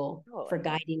responsible for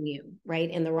guiding you,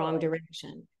 right, in the wrong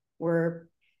direction. We're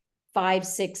 5,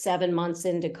 6, 7 months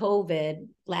into COVID,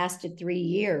 lasted 3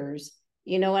 years.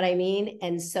 You know what I mean?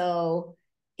 And so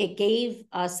it gave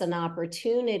us an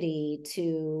opportunity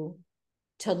to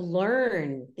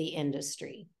learn the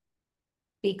industry,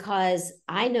 because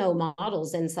I know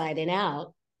models inside and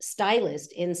out,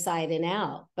 stylists inside and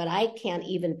out, but I can't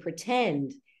even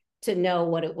pretend to know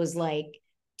what it was like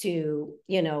to,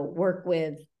 work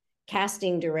with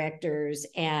casting directors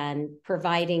and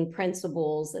providing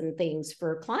principles and things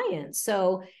for clients.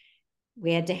 So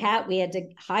we had to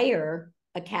hire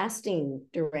a casting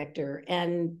director,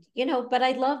 and, but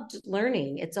I loved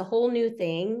learning. It's a whole new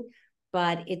thing,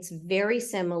 but it's very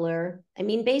similar.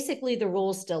 Basically the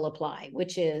rules still apply,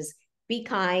 which is be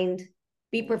kind,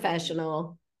 be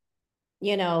professional,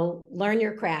 you know, learn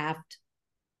your craft,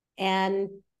 and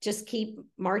just keep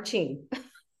marching.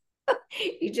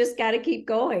 You just got to keep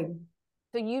going.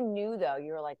 So you knew though,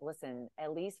 you were like, listen,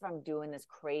 at least if I'm doing this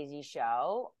crazy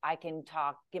show, I can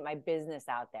get my business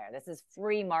out there. This is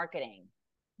free marketing.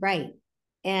 Right.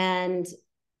 And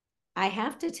I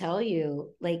have to tell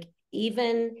you, like,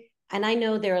 even, and I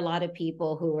know there are a lot of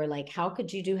people who are like, how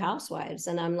could you do Housewives?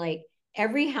 And I'm like,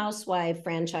 every Housewife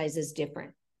franchise is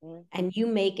different. Mm-hmm. And you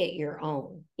make it your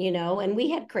own, you know, and we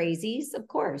had crazies, of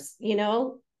course, you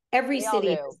know, every city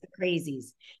has the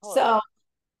crazies. So,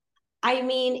 I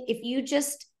mean, if you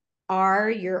just are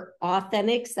your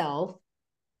authentic self,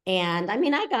 and I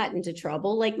mean, I got into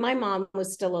trouble. Like my mom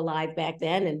was still alive back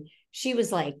then, and she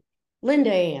was like,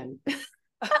 Lynda Ann.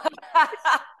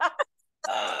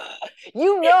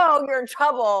 You know you're in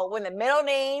trouble when the middle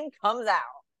name comes out.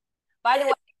 By the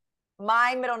way,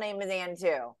 my middle name is Ann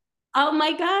too. Oh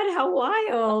my God, how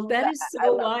wild. That is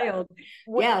so wild.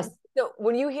 Yes. So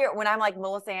when I'm like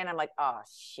Melissa Ann, I'm like, oh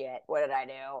shit, what did I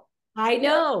do? I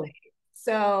know.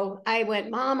 So I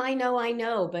went, Mom, I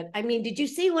know. But I mean, did you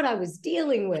see what I was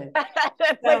dealing with?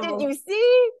 What did you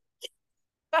see?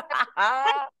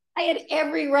 I had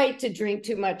every right to drink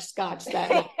too much scotch that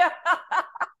night.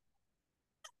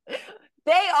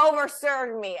 They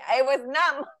overserved me. It was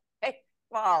not my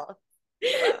fault.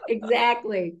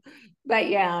 Exactly. But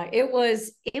yeah, it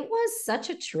was such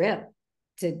a trip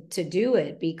to do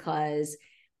it, because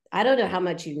I don't know how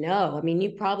much you know. I mean,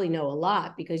 you probably know a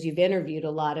lot because you've interviewed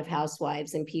a lot of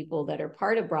housewives and people that are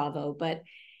part of Bravo, but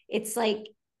it's like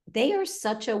they are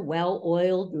such a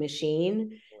well-oiled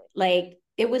machine. Like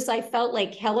I felt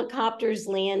like helicopters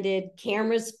landed,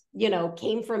 cameras, you know,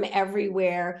 came from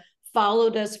everywhere,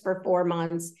 followed us for 4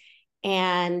 months.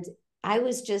 And I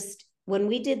was just, when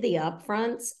we did the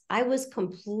upfronts, I was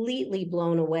completely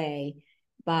blown away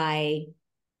by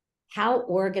how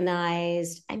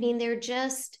organized. I mean,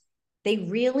 they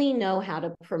really know how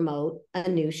to promote a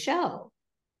new show.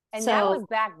 And that was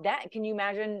back then. Can you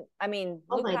imagine? I mean,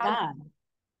 oh my God.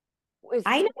 Was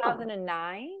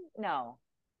 2009? No.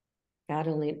 God,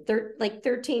 only like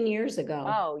 13 years ago.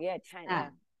 Oh, yeah, 10. Yeah.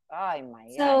 Oh, my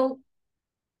God. So,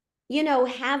 you know,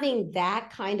 having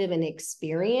that kind of an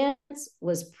experience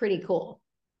was pretty cool.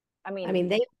 I mean,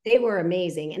 they were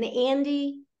amazing. And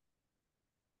Andy,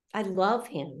 I love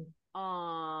him.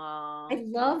 I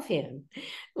love him.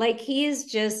 Like he is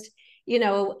just, you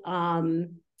know,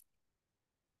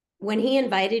 when he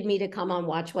invited me to come on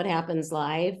Watch What Happens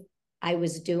Live, I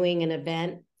was doing an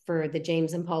event for the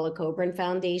James and Paula Coburn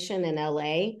Foundation in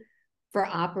LA for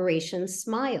Operation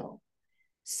Smile.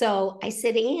 So I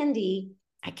said, Andy,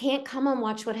 I can't come on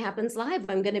Watch What Happens Live.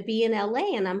 I'm going to be in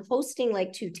LA and I'm hosting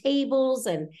like 2 tables.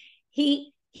 And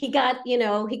he got,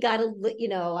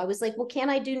 I was like, well, can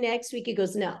I do next week? He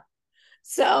goes, no.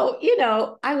 So, you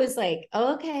know, I was like,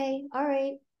 okay, all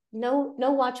right. No,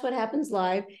 Watch What Happens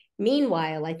Live.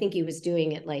 Meanwhile, I think he was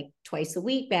doing it like twice a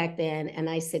week back then. And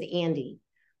I said, Andy,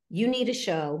 you need a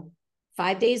show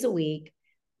 5 days a week.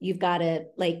 You've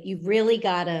really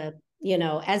got to, you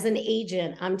know, as an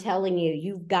agent, I'm telling you,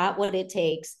 you've got what it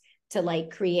takes to like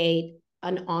create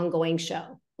an ongoing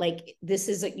show. Like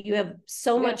you have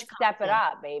so much. Step it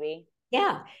up, baby.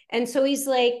 Yeah. And so he's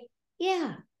like,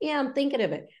 yeah, I'm thinking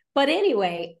of it. But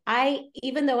anyway,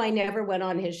 even though I never went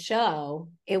on his show,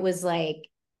 it was like,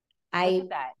 I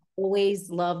always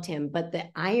loved him. But the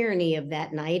irony of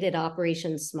that night at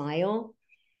Operation Smile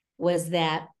was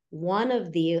that one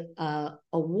of the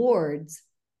awards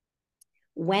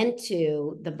went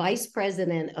to the vice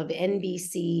president of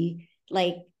NBC,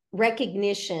 like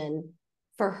recognition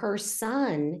for her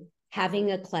son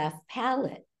having a cleft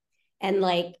palate. And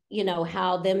like, you know,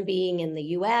 how them being in the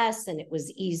US and it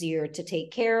was easier to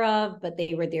take care of, but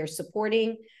they were there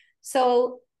supporting.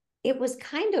 So it was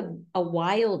kind of a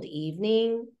wild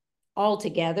evening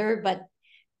altogether. But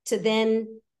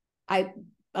I,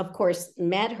 of course,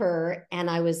 met her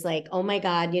and I was like, oh my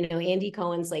God, you know, Andy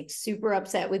Cohen's like super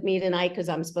upset with me tonight because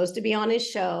I'm supposed to be on his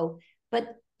show.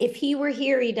 But if he were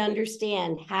here, he'd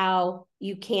understand how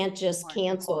you can't just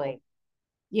cancel,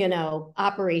 you know,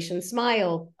 Operation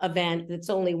Smile event that's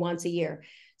only once a year.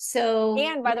 So,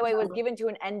 and by the way, it was given to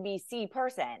an NBC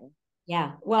person.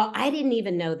 Yeah. Well, I didn't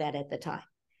even know that at the time.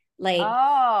 Like,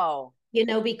 you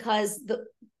know, because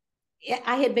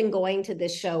I had been going to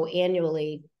this show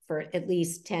annually for at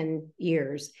least 10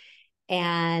 years.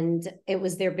 And it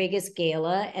was their biggest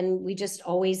gala. And we just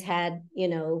always had, you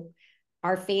know,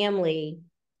 our family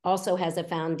also has a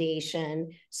foundation.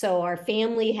 So our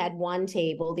family had one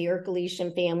table, the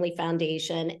Erkiletian Family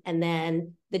Foundation, and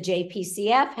then the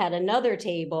JPCF had another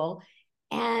table.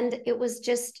 And it was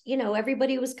just,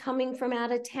 everybody was coming from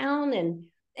out of town. And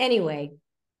anyway,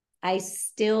 I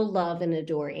still love and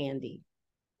adore Andy.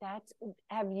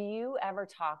 Have you ever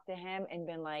talked to him and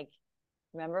been like,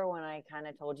 remember when I kind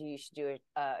of told you should do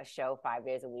a show 5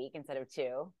 days a week instead of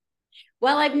 2?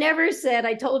 Well, I've never said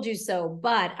I told you so,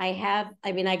 but I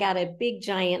got a big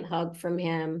giant hug from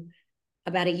him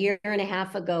about a year and a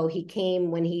half ago. He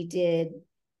came when he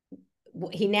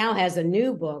now has a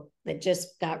new book that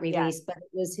just got released, but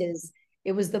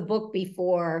it was the book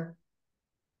before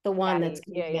the one that's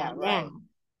coming out now.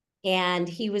 And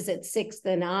he was at Sixth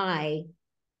and I,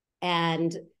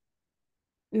 and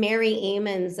Mary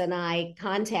Amons and I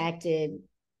contacted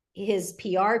his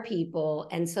PR people,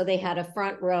 and so they had a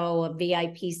front row of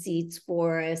VIP seats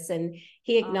for us, and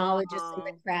he acknowledged us in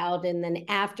the crowd, and then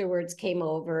afterwards came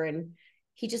over and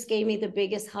he just gave me the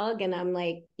biggest hug. And I'm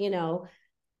like,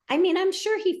 I'm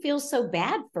sure he feels so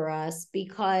bad for us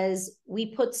because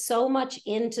we put so much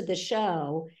into the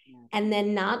show, and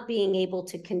then not being able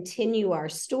to continue our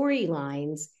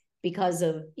storylines because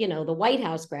of, the White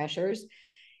House crashers.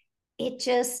 It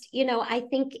just, I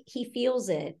think he feels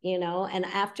it, and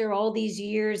after all these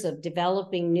years of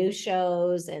developing new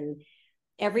shows and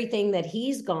everything that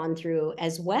he's gone through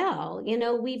as well,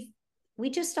 we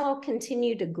just all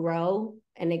continue to grow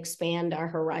and expand our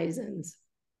horizons.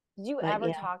 Did you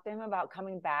ever talk to him about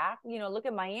coming back? Look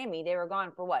at Miami. They were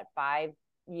gone for what, 5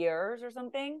 years or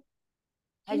something?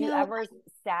 Have you ever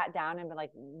sat down and been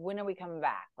like, when are we coming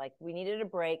back? Like, we needed a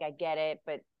break. I get it,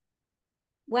 but.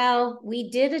 Well, we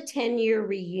did a 10-year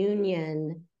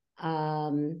reunion,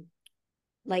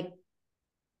 like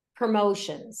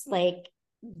promotions, like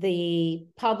the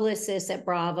publicist at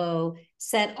Bravo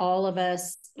set all of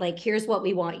us, like, here's what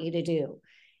we want you to do.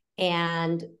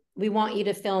 And we want you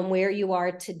to film where you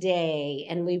are today.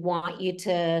 And we want you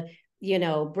to,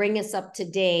 bring us up to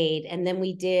date. And then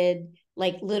we did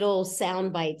like little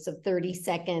sound bites of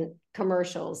 30-second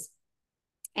commercials.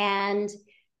 And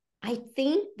I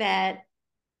think that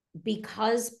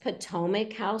because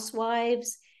Potomac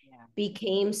Housewives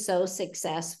became so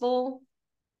successful,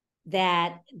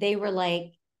 that they were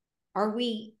like, are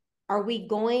we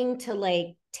going to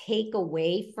like take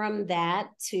away from that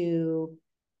to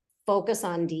focus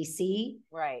on DC?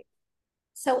 Right.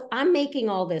 So I'm making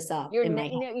all this up in my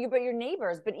head. But your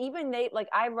neighbors, but even they, like,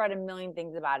 I've read a million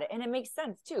things about it, and it makes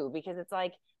sense too, because it's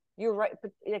like, you're right,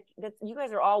 but you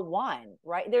guys are all one,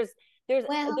 right? There's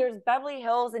Beverly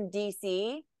Hills and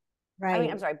DC. Right. I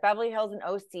mean, I'm sorry, Beverly Hills and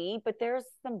OC, but there's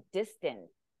some distance,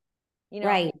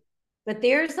 Right. But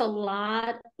there's a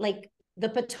lot, like the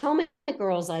Potomac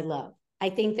girls I love. I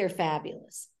think they're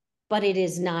fabulous, but it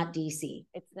is not DC.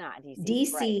 It's not DC.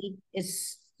 DC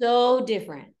is so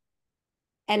different.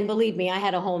 And believe me, I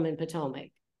had a home in Potomac.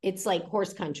 It's like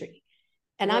horse country.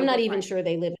 And I'm not even sure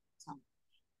they live in Potomac.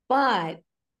 But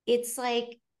it's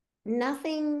like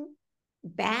nothing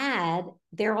bad.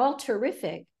 They're all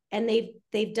terrific. And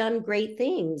they've done great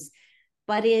things,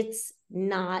 but it's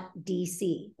not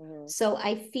DC. Mm-hmm. So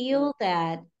I feel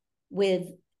that with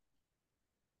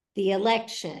the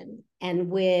election and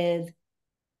with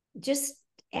just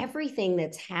everything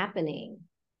that's happening,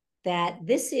 that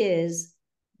this is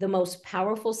the most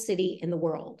powerful city in the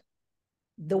world.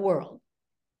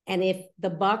 And if the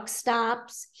buck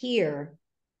stops here,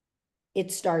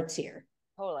 it starts here.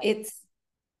 Totally. It's,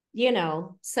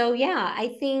 so yeah,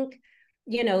 I think,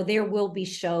 there will be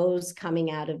shows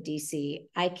coming out of DC.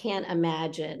 I can't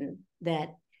imagine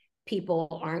that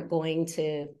people aren't going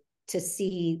to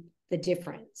see the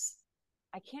difference.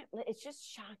 It's just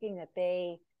shocking that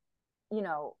they,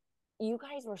 you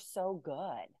guys were so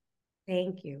good.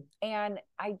 Thank you. And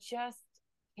I just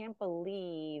can't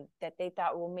believe that they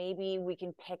thought, well, maybe we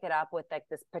can pick it up with like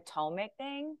this Potomac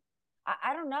thing.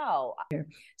 I don't know.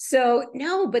 So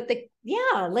no, but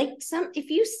like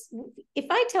if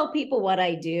I tell people what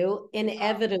I do,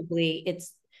 inevitably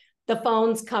it's the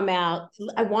phones come out.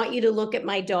 I want you to look at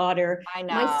my daughter. I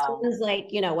know. My son's like,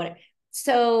 what?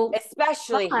 So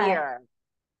especially here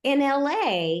in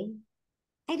LA,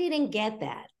 I didn't get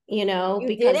that, You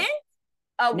didn't?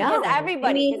 Oh, because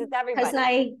everybody, because it's everybody.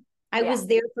 Because I was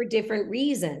there for different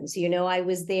reasons. I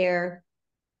was there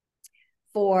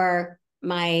for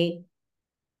my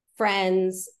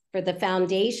friends, for the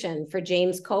foundation, for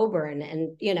James Coburn.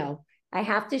 And, I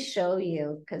have to show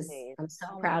you because I'm so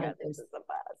proud of this.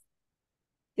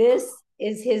 This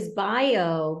is his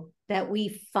bio that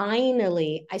we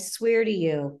finally, I swear to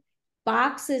you,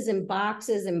 boxes and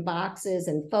boxes and boxes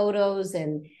and photos.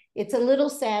 And it's a little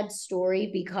sad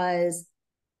story because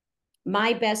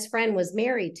my best friend was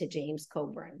married to James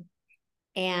Coburn.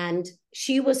 And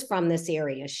she was from this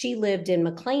area. She lived in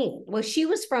McLean. Well, she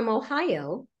was from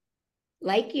Ohio,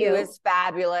 like you. She was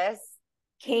fabulous.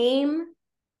 Came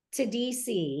to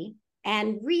DC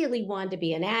and really wanted to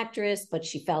be an actress, but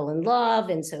she fell in love.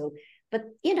 And so, but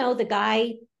you know, the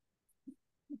guy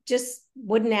just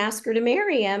wouldn't ask her to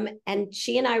marry him. And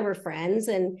she and I were friends.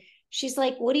 And she's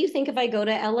like, what do you think if I go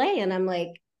to LA? And I'm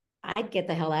like, I'd get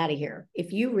the hell out of here.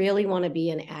 If you really want to be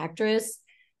an actress,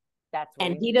 that's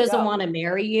and he doesn't want to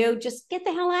marry you, just get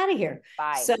the hell out of here.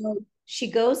 Bye. So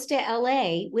she goes to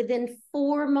LA. Within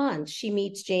 4 months, she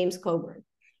meets James Coburn.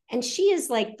 And she is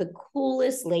like the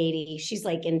coolest lady. She's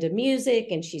like into music,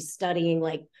 and she's studying,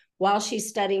 like while she's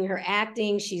studying her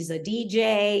acting, she's a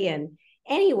DJ. And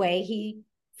anyway, he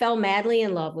fell madly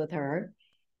in love with her.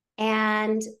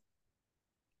 And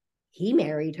he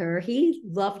married her. He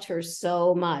loved her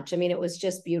so much. I mean, it was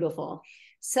just beautiful.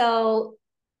 So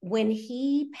when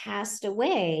he passed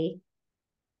away,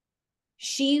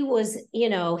 she was, you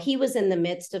know, he was in the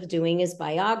midst of doing his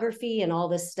biography and all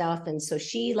this stuff. And so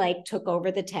she like took over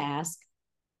the task.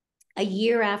 A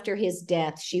year after his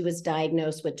death, she was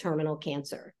diagnosed with terminal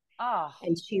cancer. Oh.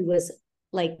 And she was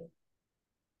like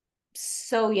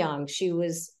so young. She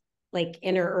was like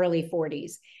in her early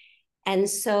 40s. And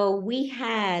so we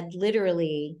had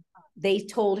literally, they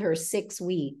told her 6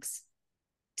 weeks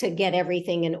to get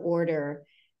everything in order.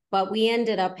 But we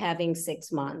ended up having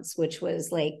 6 months, which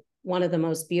was like one of the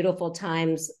most beautiful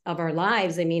times of our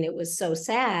lives. I mean, it was so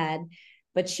sad,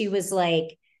 but she was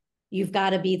like, you've got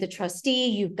to be the trustee.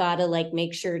 You've got to like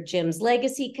make sure Jim's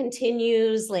legacy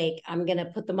continues. Like, I'm going to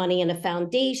put the money in a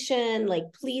foundation.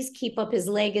 Like, please keep up his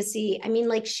legacy. I mean,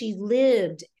 like she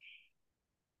lived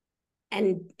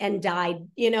and died.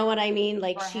 You know what I mean?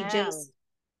 Like she just,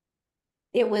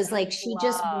 it was like she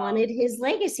just wanted his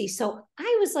legacy. So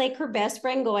I was like her best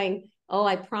friend going, oh,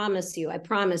 I promise you,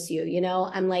 you know,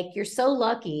 I'm like, you're so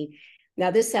lucky.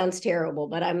 Now this sounds terrible,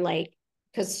 but I'm like,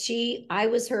 because I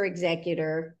was her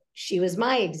executor. She was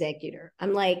my executor.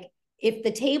 I'm like, if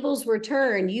the tables were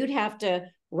turned, you'd have to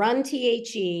run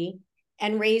THE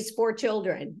and raise 4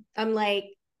 children. I'm like,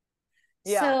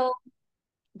 so,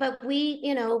 but we,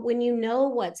 you know, when you know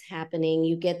what's happening,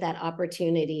 you get that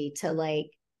opportunity to like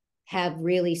have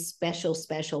really special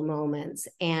moments.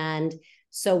 And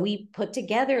so we put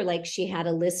together, like she had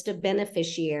a list of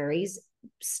beneficiaries,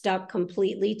 stuck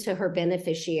completely to her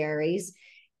beneficiaries.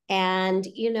 And,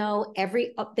 you know,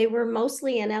 they were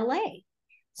mostly in LA.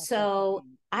 So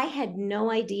I had no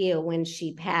idea when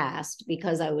she passed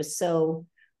because I was so,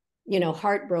 you know,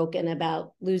 heartbroken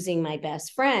about losing my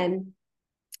best friend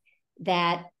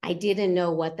that I didn't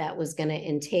know what that was going to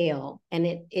entail. And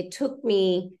it took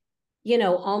me, you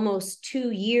know, almost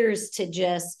 2 years to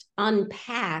just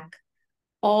unpack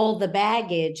all the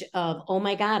baggage of, oh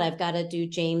my God, I've got to do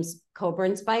James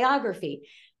Coburn's biography.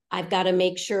 I've got to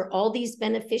make sure all these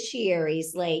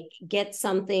beneficiaries like get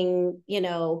something, you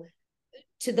know,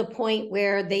 to the point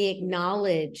where they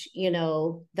acknowledge, you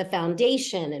know, the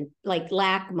foundation and like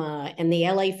LACMA and the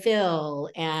LA Phil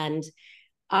and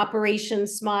Operation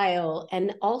Smile.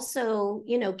 And also,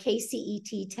 you know,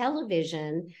 KCET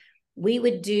television, we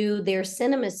would do their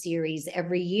cinema series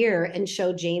every year and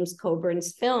show James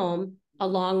Coburn's film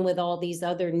along with all these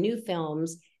other new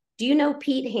films. Do you know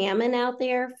Pete Hammond out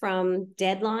there from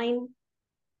Deadline?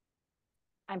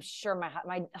 I'm sure my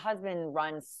husband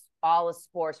runs all the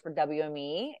sports for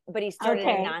WME, but he started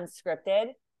in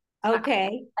non-scripted.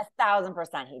 Okay.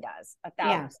 1,000% he does. 1,000%.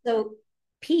 Yeah. So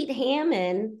Pete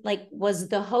Hammond like was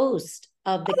the host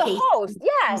of the host.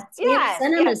 Yes.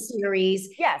 cinema series.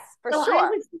 Yes, for so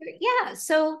sure.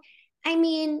 So I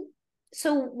mean,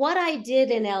 so what I did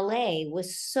in LA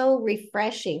was so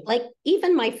refreshing. Like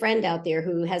even my friend out there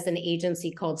who has an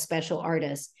agency called Special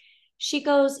Artists, she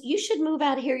goes, you should move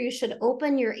out here. You should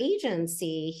open your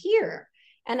agency here.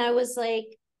 And I was like,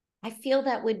 I feel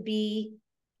that would be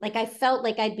like, I felt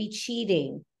like I'd be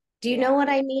cheating. Do you know what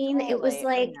I mean? Totally. It was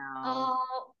like,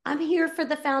 oh, I'm here for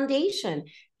the foundation.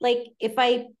 Like if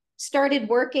I started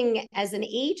working as an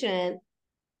agent,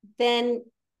 then,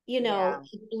 you know,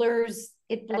 it blurs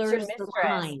the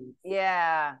lines.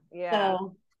 Yeah.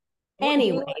 So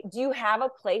anyway. Do you have a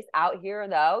place out here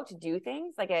though to do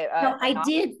things like no, I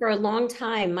did for a long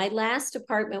time. My last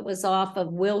apartment was off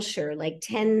of Wilshire, like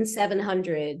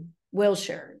 10700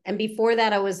 Wilshire. And before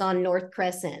that I was on North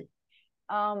Crescent.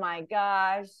 Oh my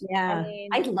gosh. Yeah.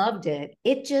 I loved it.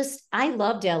 I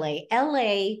loved LA.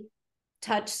 LA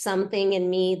touched something in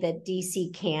me that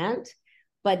DC can't,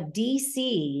 but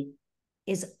DC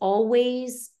is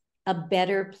always a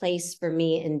better place for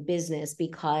me in business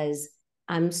because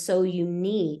I'm so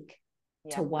unique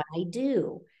to what I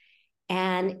do.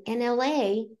 And in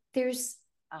LA, there's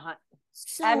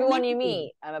so everyone many. you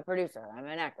meet. I'm a producer. I'm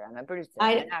an actor. I'm a producer.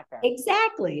 I'm I an actor.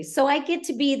 exactly. So I get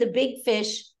to be the big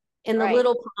fish in the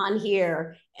little pond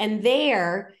here and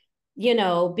there, you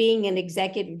know, being an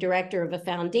executive director of a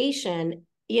foundation,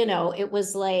 you know, it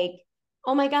was like,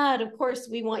 oh my God, of course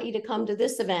we want you to come to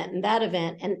this event and that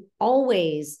event, and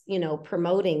always, you know,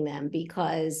 promoting them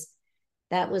because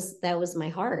that was my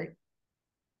heart.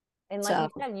 And like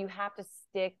you said, you have to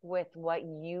stick with what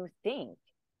you think.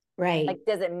 Right. Like,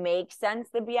 does it make sense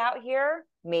to be out here?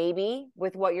 Maybe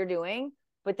with what you're doing,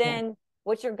 but then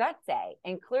what's your gut say?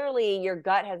 And clearly your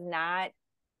gut has not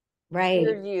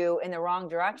steered you in the wrong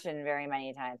direction very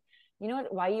many times. You know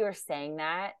what, why you were saying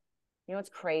that? You know what's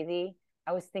crazy?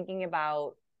 I was thinking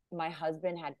about my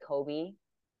husband had Kobe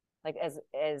like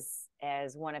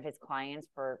as one of his clients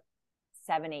for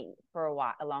 7-8 for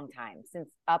a long time, since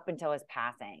up until his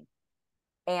passing.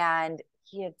 And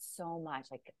he had so much,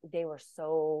 like they were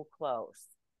so close.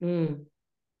 And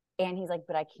he's like,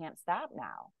 but I can't stop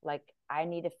now. Like, I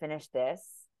need to finish this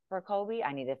for Kobe.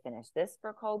 I need to finish this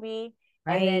for Kobe.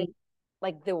 And then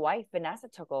like the wife, Vanessa,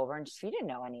 took over and she didn't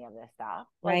know any of this stuff.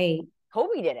 Like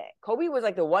Kobe did it. Kobe was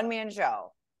like the one-man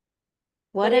show.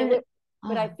 But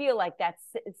I feel like that's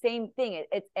the same thing.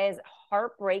 It's as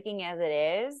heartbreaking as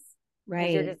it is,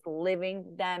 because you're just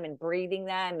living them and breathing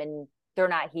them and they're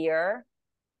not here.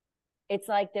 It's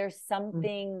like there's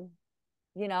something,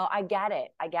 you know, I get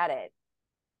it.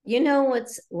 You know,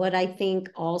 what I think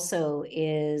also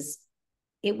is,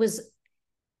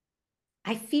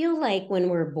 I feel like when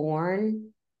we're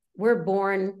born,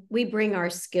 we bring our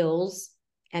skills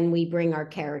and we bring our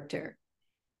character.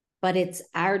 But it's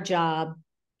our job,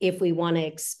 if we want to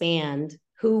expand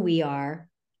who we are,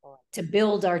 to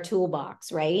build our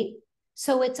toolbox, right?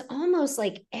 So it's almost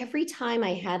like every time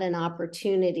I had an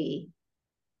opportunity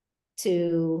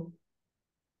to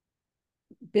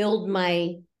fill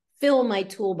my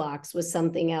toolbox with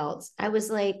something else, I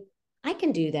was like, I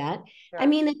can do that. I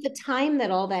mean, at the time that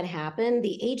all that happened,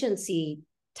 the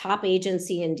top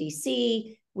agency in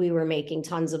DC, we were making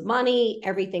tons of money.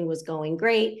 Everything was going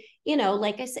great. You know,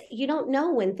 like I said, you don't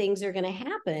know when things are going to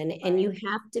happen, and you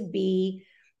have to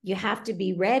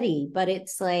be ready. But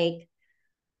it's like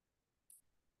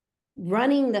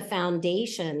running the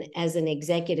foundation as an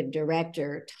executive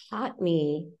director taught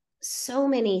me so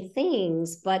many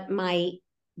things, but my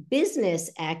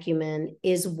business acumen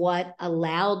is what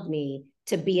allowed me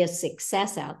to be a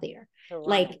success out there.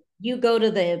 Like, you go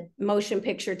to the Motion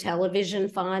Picture Television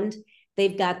Fund,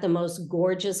 they've got the most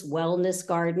gorgeous wellness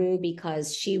garden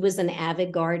because she was an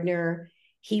avid gardener.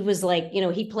 He was like, you know,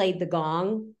 he played the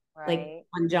gong, like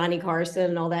on Johnny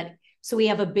Carson and all that. So we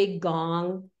have a big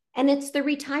gong, and it's the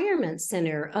retirement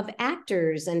center of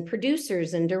actors and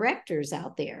producers and directors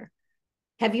out there.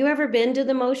 Have you ever been to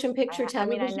the Motion Picture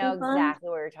Television Fund? I know exactly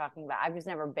what you're talking about. I've just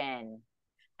never been.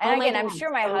 And again, I'm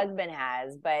sure my husband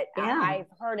has, but I've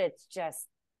heard it's just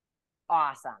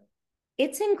awesome.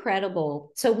 It's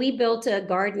incredible. So we built a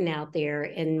garden out there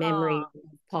in memory of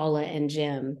Paula and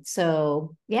Jim.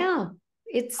 So yeah,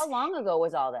 How long ago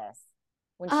was all this?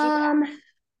 When she passed?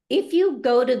 If you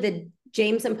go to the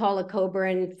James and Paula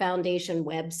Coburn Foundation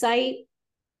website,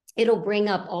 it'll bring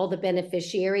up all the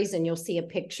beneficiaries and you'll see a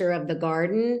picture of the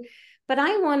garden. But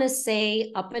I want to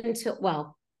say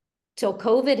till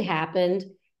COVID happened,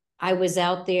 I was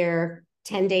out there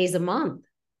 10 days a month.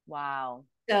 Wow.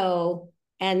 So,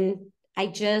 and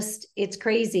it's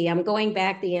crazy. I'm going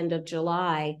back the end of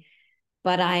July,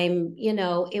 but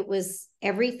it was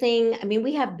everything. I mean,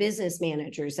 we have business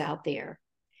managers out there.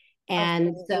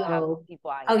 And so,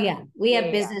 we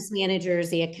have business managers,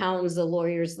 the accountants, the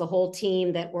lawyers, the whole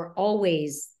team that were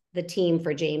always the team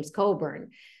for James Coburn.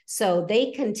 So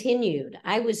they continued.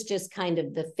 I was just kind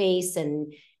of the face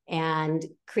and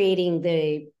creating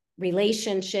the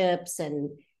relationships and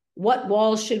what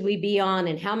walls should we be on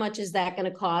and how much is that going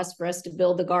to cost for us to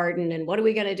build the garden and what are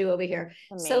we going to do over here?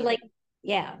 So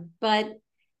but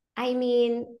I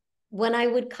mean, when I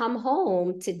would come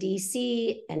home to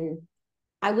DC, and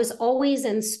I was always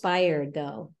inspired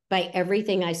though by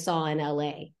everything I saw in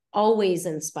LA, always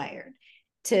inspired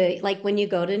to, like, when you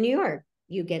go to New York,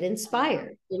 you get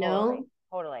inspired, you know?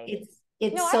 Totally.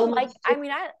 It's so much. I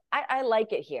mean, I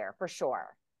like it here for sure.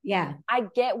 Yeah. I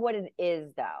get what it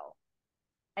is though.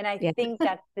 And I think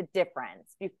that's the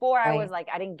difference. Before I was like,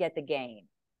 I didn't get the game.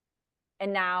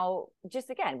 And now, just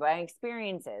again, by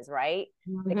experiences, right?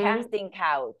 The casting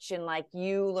couch, and like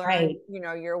you learn, you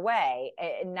know, your way.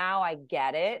 And now I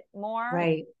get it more.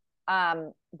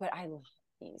 But I love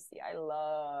DC. I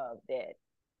loved it.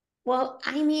 Well,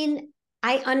 I mean,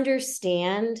 I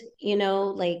understand,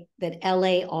 like that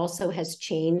LA also has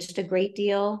changed a great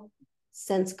deal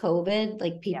since COVID.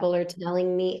 Like people are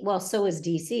telling me, well, so is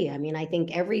DC. I mean, I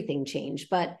think everything changed,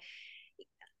 but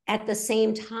at the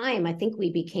same time, I think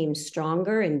we became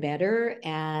stronger and better.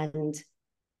 And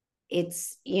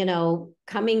it's,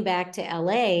 coming back to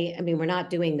LA, I mean, we're not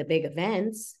doing the big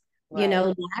events. Right.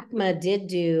 LACMA did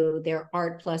do their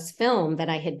Art Plus film that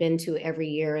I had been to every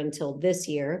year until this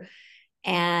year.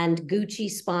 And Gucci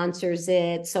sponsors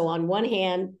it. So on one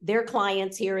hand, their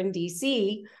clients here in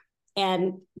DC,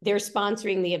 and they're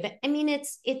sponsoring the event. I mean,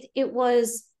 it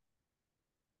was,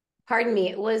 pardon me,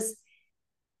 it was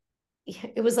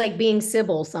like being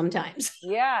Sybil sometimes.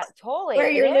 Yeah, totally. Where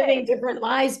It you're living is. different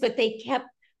lives, but they kept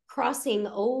crossing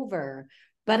over.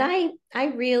 But I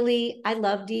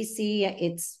love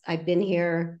DC. I've been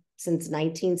here since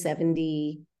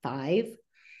 1975.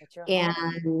 It's your home.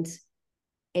 And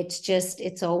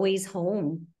it's always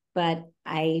home. But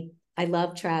I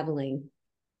love traveling.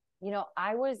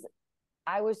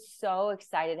 I was so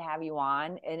excited to have you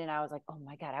on. And then I was like, oh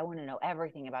my God, I want to know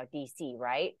everything about DC,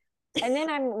 right? And then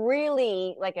I'm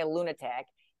really like a lunatic,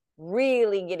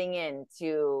 really getting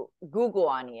into Google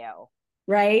on you.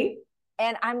 Right.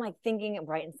 And I'm like thinking,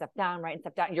 writing stuff down,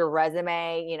 your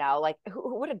resume, like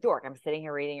what a dork. I'm sitting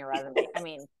here reading your resume. I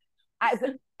mean,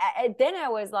 then I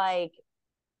was like,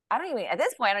 I don't even, at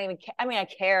this point, I don't even, I mean, I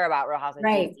care about Real House of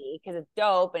Right. DC because it's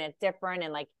dope and it's different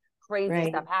and like crazy Right.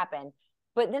 stuff happened.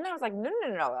 But then I was like, no,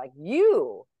 like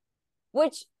you,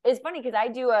 which is funny because I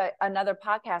do another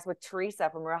podcast with Teresa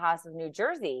from Real House of New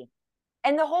Jersey.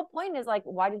 And the whole point is like,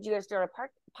 why did you guys start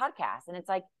a podcast? And it's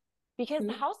like, because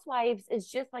the Housewives is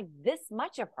just like this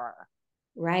much of her.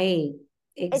 Right.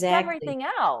 It's Exactly. everything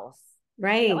else. That,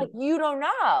 Right. like, you don't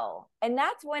know. And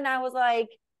that's when I was like,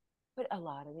 but a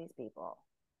lot of these people,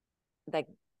 like,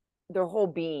 their whole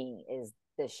being is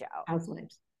this show.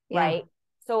 Housewives. Yeah. Right.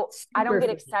 So I don't Super get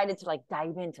famous. excited to like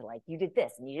dive into like you did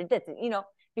this and you did this, and,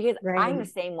 because I'm the Right.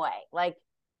 same way. Like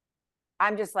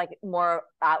I'm just like more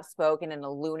outspoken and a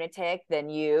lunatic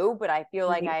than you, but I feel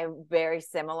like Right. I'm very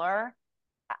similar.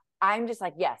 I'm just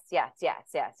like, yes, yes, yes,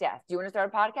 yes, yes. Do you want to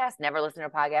start a podcast? Never listened to a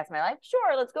podcast in my life.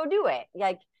 Sure, let's go do it.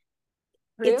 Like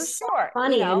produce, It's so sure,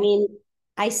 funny. I mean,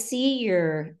 I see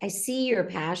your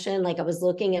passion. Like I was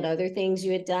looking at other things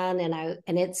you had done,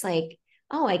 and it's like,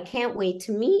 oh, I can't wait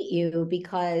to meet you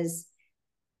because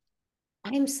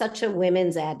I'm such a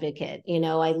women's advocate.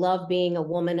 I love being a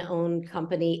woman-owned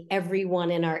company.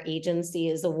 Everyone in our agency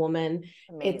is a woman.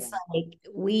 It's amazing. like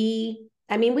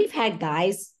I mean, we've had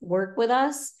guys work with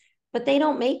us, but they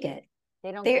don't make it.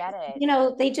 They don't They're, get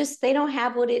it they don't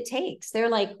have what it takes. They're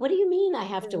like, what do you mean I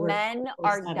have because to work men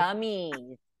are 24/7?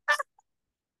 dummies.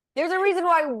 There's a reason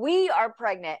why we are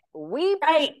pregnant. We push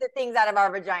Right. the things out of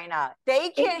our vagina. They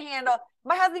can't handle.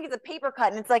 My husband gets a paper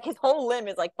cut and it's like his whole limb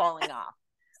is like falling off.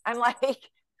 I'm like,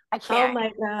 I Oh can't. my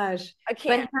gosh. I But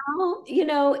can't. how,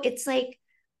 it's like,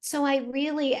 so I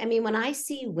mean, when I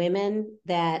see women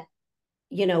that,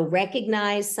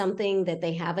 recognize something that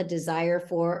they have a desire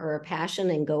for or a passion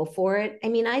and go for it. I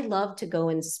mean, I love to go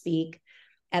and speak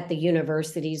at the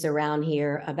universities around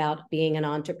here about being an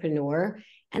entrepreneur.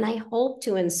 And I hope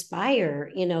to inspire,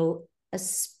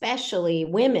 especially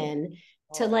women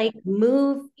to Totally.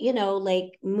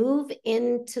 like move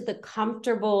into the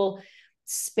comfortable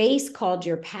space called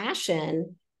your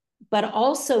passion, but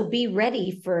also be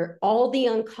ready for all the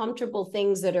uncomfortable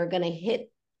things that are going to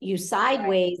hit you Right.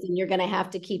 sideways and you're going to have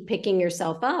to keep picking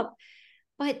yourself up.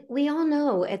 But we all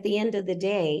know at the end of the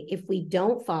day, if we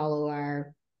don't follow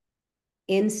our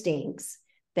instincts,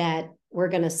 that we're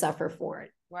going to suffer for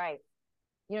it. Right.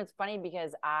 It's funny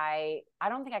because I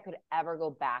don't think I could ever go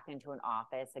back into an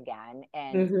office again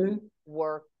and Mm-hmm.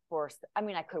 work for. I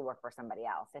mean, I could work for somebody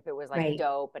else if it was like Right.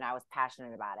 dope and I was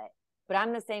passionate about it. But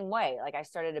I'm the same way. Like I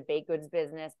started a baked goods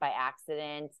business by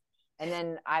accident, and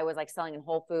then I was like selling in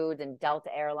Whole Foods and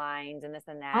Delta Airlines and this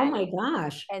and Oh that. my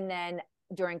gosh. And then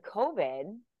during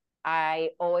COVID, I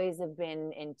always have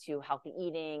been into healthy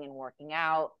eating and working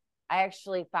out. I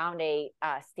actually found a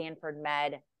Stanford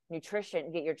Med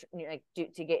nutrition get your like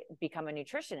to get become a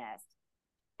nutritionist,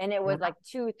 and it was like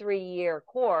 2-3 year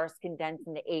course condensed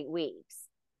into 8 weeks.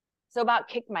 So about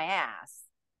kicked my ass.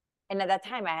 And at that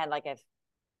time, I had like a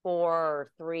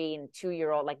 4, 3, and 2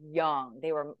 year old, like young.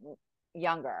 They were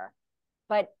younger,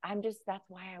 but I'm just that's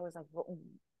why I was like just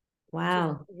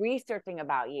Wow. researching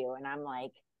about you, and I'm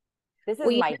like, this is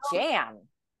Well, my jam.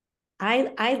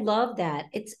 I love that.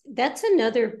 That's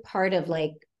another part of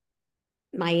like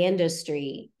my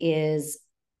industry is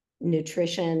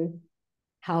nutrition,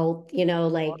 health,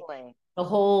 like Totally. the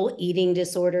whole eating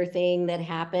disorder thing that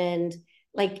happened.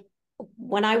 Like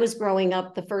when I was growing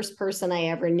up, the first person I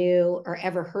ever knew or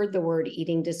ever heard the word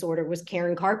eating disorder was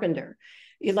Karen Carpenter.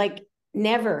 You're like,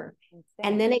 never. Insane.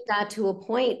 And then it got to a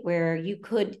point where you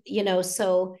could,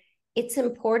 so it's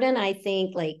important, I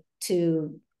think, like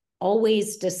to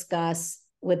always discuss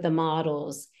with the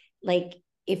models, like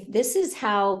if this is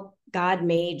how God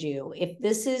made you, if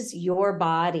this is your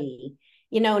body,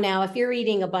 now if you're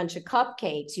eating a bunch of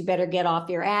cupcakes, you better get off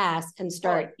your ass and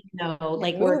start,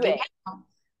 like working out.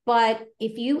 But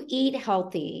if you eat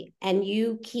healthy and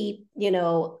you keep,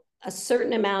 a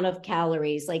certain amount of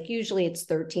calories, like usually it's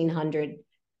 1,300,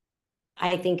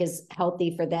 I think is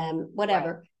healthy for them,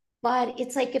 whatever. Right. But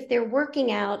it's like if they're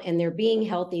working out and they're being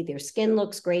healthy, their skin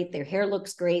looks great, their hair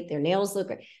looks great, their nails look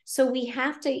great. So we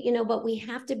have to, but we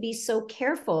have to be so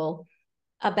careful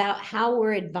about how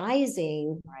we're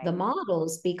advising the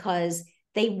models, because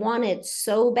they want it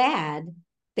so bad,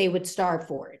 they would starve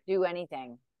for it. Do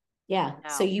anything. Yeah. No.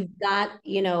 So you've got,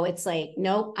 it's like,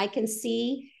 nope, I can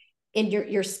see in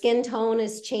your skin tone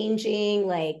is changing,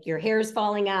 like your hair is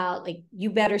falling out, like you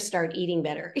better start eating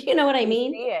better. You know what I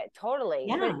mean? See it totally.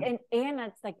 Yeah. But, and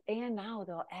it's like, and now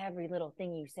though, every little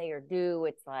thing you say or do,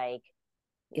 it's like,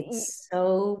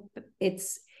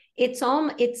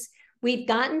 we've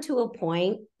gotten to a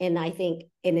point, and I think,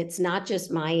 and it's not just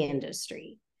my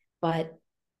industry, but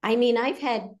I mean, I've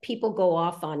had people go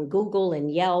off on Google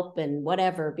and Yelp and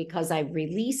whatever because I've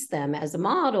released them as a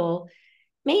model,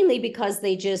 mainly because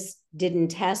they just didn't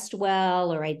test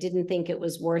well, or I didn't think it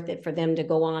was worth it for them to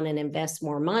go on and invest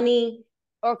more money.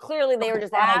 Or clearly they were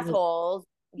just assholes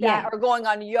that are going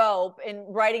on Yelp and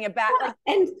writing it back. Like,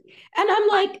 and I'm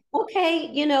like,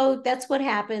 okay, that's what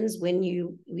happens when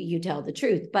you tell the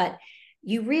truth. But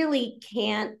you really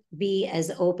can't be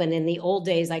as open. In the old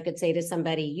days, I could say to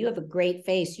somebody, you have a great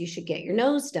face, you should get your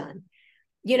nose done.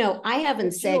 I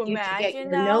haven't said you should get your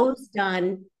nose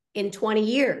done in 20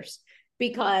 years,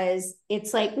 because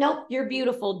it's like, nope, you're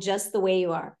beautiful just the way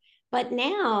you are. But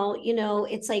now,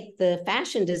 it's like the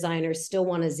fashion designers still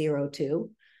want a 0-2.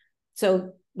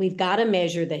 So we've got to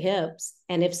measure the hips.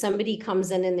 And if somebody comes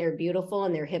in and they're beautiful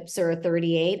and their hips are a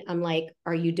 38, I'm like,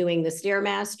 are you doing the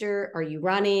Stairmaster? Are you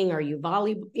running? Are you are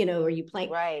you playing?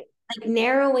 Right. Like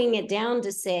narrowing it down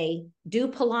to say, do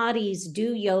Pilates,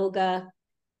 do yoga,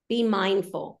 be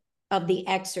mindful of the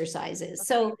exercises.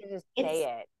 So just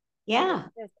say it. Yeah.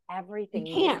 Just everything.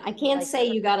 I can't say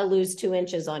you got to lose 2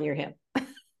 inches on your hip.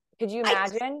 Could you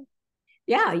imagine?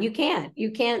 Yeah, you can't.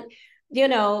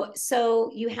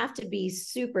 So you have to be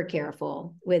super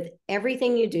careful with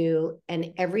everything you do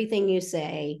and everything you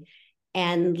say.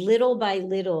 And little by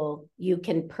little, you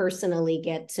can personally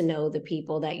get to know the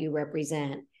people that you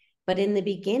represent. But in the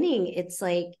beginning, it's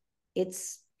like,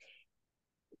 it's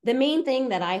the main thing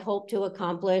that I hope to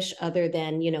accomplish, other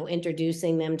than,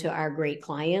 introducing them to our great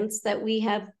clients that we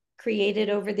have created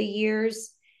over the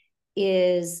years,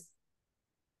 is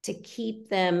to keep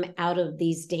them out of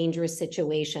these dangerous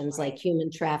situations, like human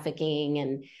trafficking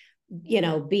and,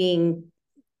 being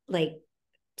like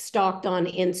stalked on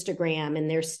Instagram, and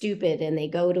they're stupid and they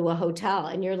go to a hotel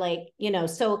and you're like,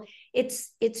 so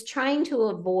it's trying to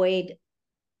avoid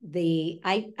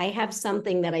I have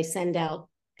something that I send out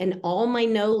in all my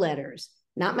no letters,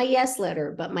 not my yes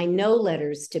letter, but my no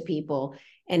letters to people.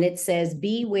 And it says,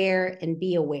 beware and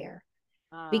be aware.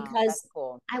 Because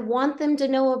cool. I want them to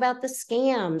know about the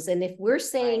scams. And if we're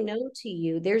saying no to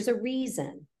you, there's a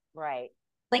reason. Right.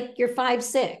 Like you're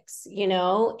 5'6",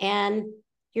 and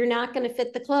you're not going to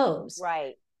fit the clothes.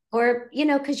 Right. Or,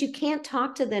 because you can't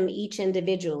talk to them each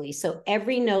individually. So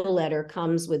every no letter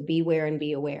comes with beware and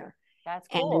be aware. That's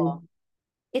cool. And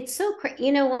it's so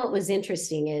crazy. What was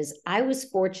interesting is I was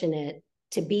fortunate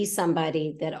to be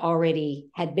somebody that already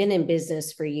had been in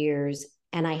business for years,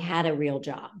 and I had a real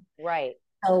job. Right.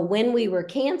 So when we were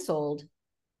canceled,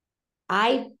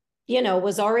 I,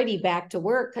 was already back to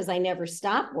work because I never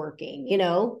stopped working.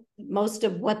 Most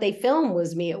of what they filmed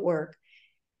was me at work.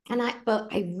 But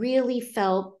I really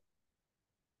felt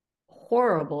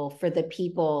horrible for the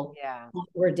people that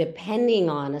were depending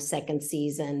on a second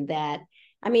season. That,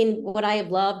 I mean, would I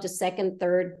have loved a second,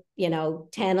 third,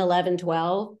 10, 11,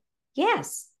 12?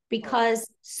 Yes, because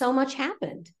so much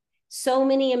happened. So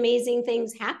many amazing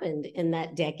things happened in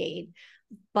that decade.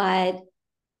 But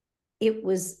it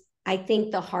was, I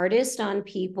think, the hardest on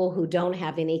people who don't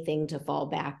have anything to fall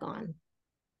back on.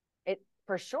 It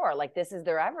for sure. Like, this is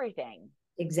their everything.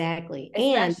 Exactly.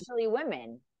 Especially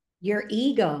women. Your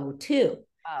ego too.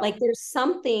 Like there's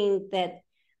something that,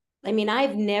 I mean,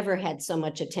 I've never had so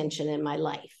much attention in my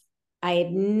life. I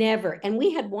had never, and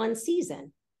we had one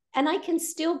season, and I can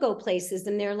still go places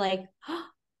and they're like, oh,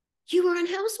 you were on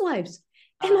Housewives.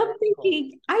 And I'm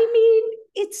thinking, cool. I mean,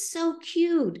 it's so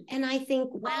cute. And I think,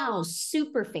 wow,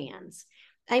 super fans.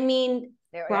 I mean,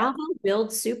 Bravo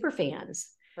builds super fans.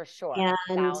 For sure. And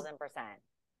 1,000%.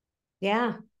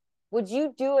 Yeah. Would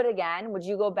you do it again? Would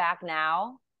you go back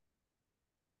now?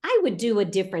 I would do a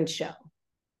different show.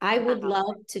 I would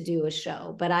love to do a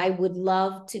show, but I would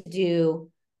love to do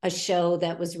a show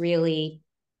that was really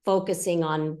focusing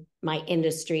on my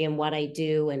industry and what I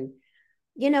do. And,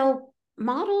 you know,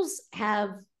 models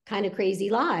have kind of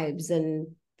crazy lives, and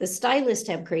the stylists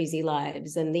have crazy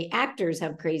lives, and the actors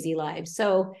have crazy lives.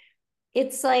 So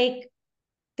it's like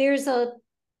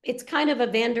it's kind of a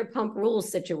Vanderpump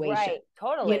Rules situation. Right.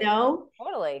 Totally. You know?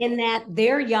 Totally. In that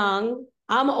they're young,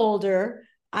 I'm older.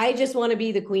 I just want to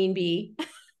be the queen bee.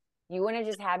 You want to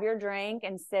just have your drink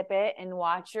and sip it and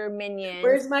watch your minions.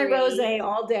 Where's my rosé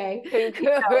all day?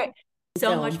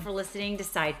 So much for listening to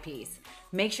Side Piece.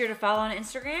 Make sure to follow on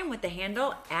Instagram with the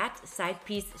handle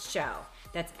 @SidePieceShow.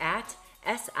 That's at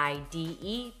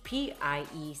SIDEPIECESHOW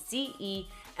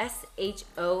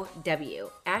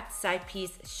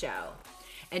 @SidePieceShow.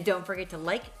 And don't forget to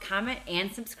like, comment,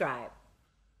 and subscribe.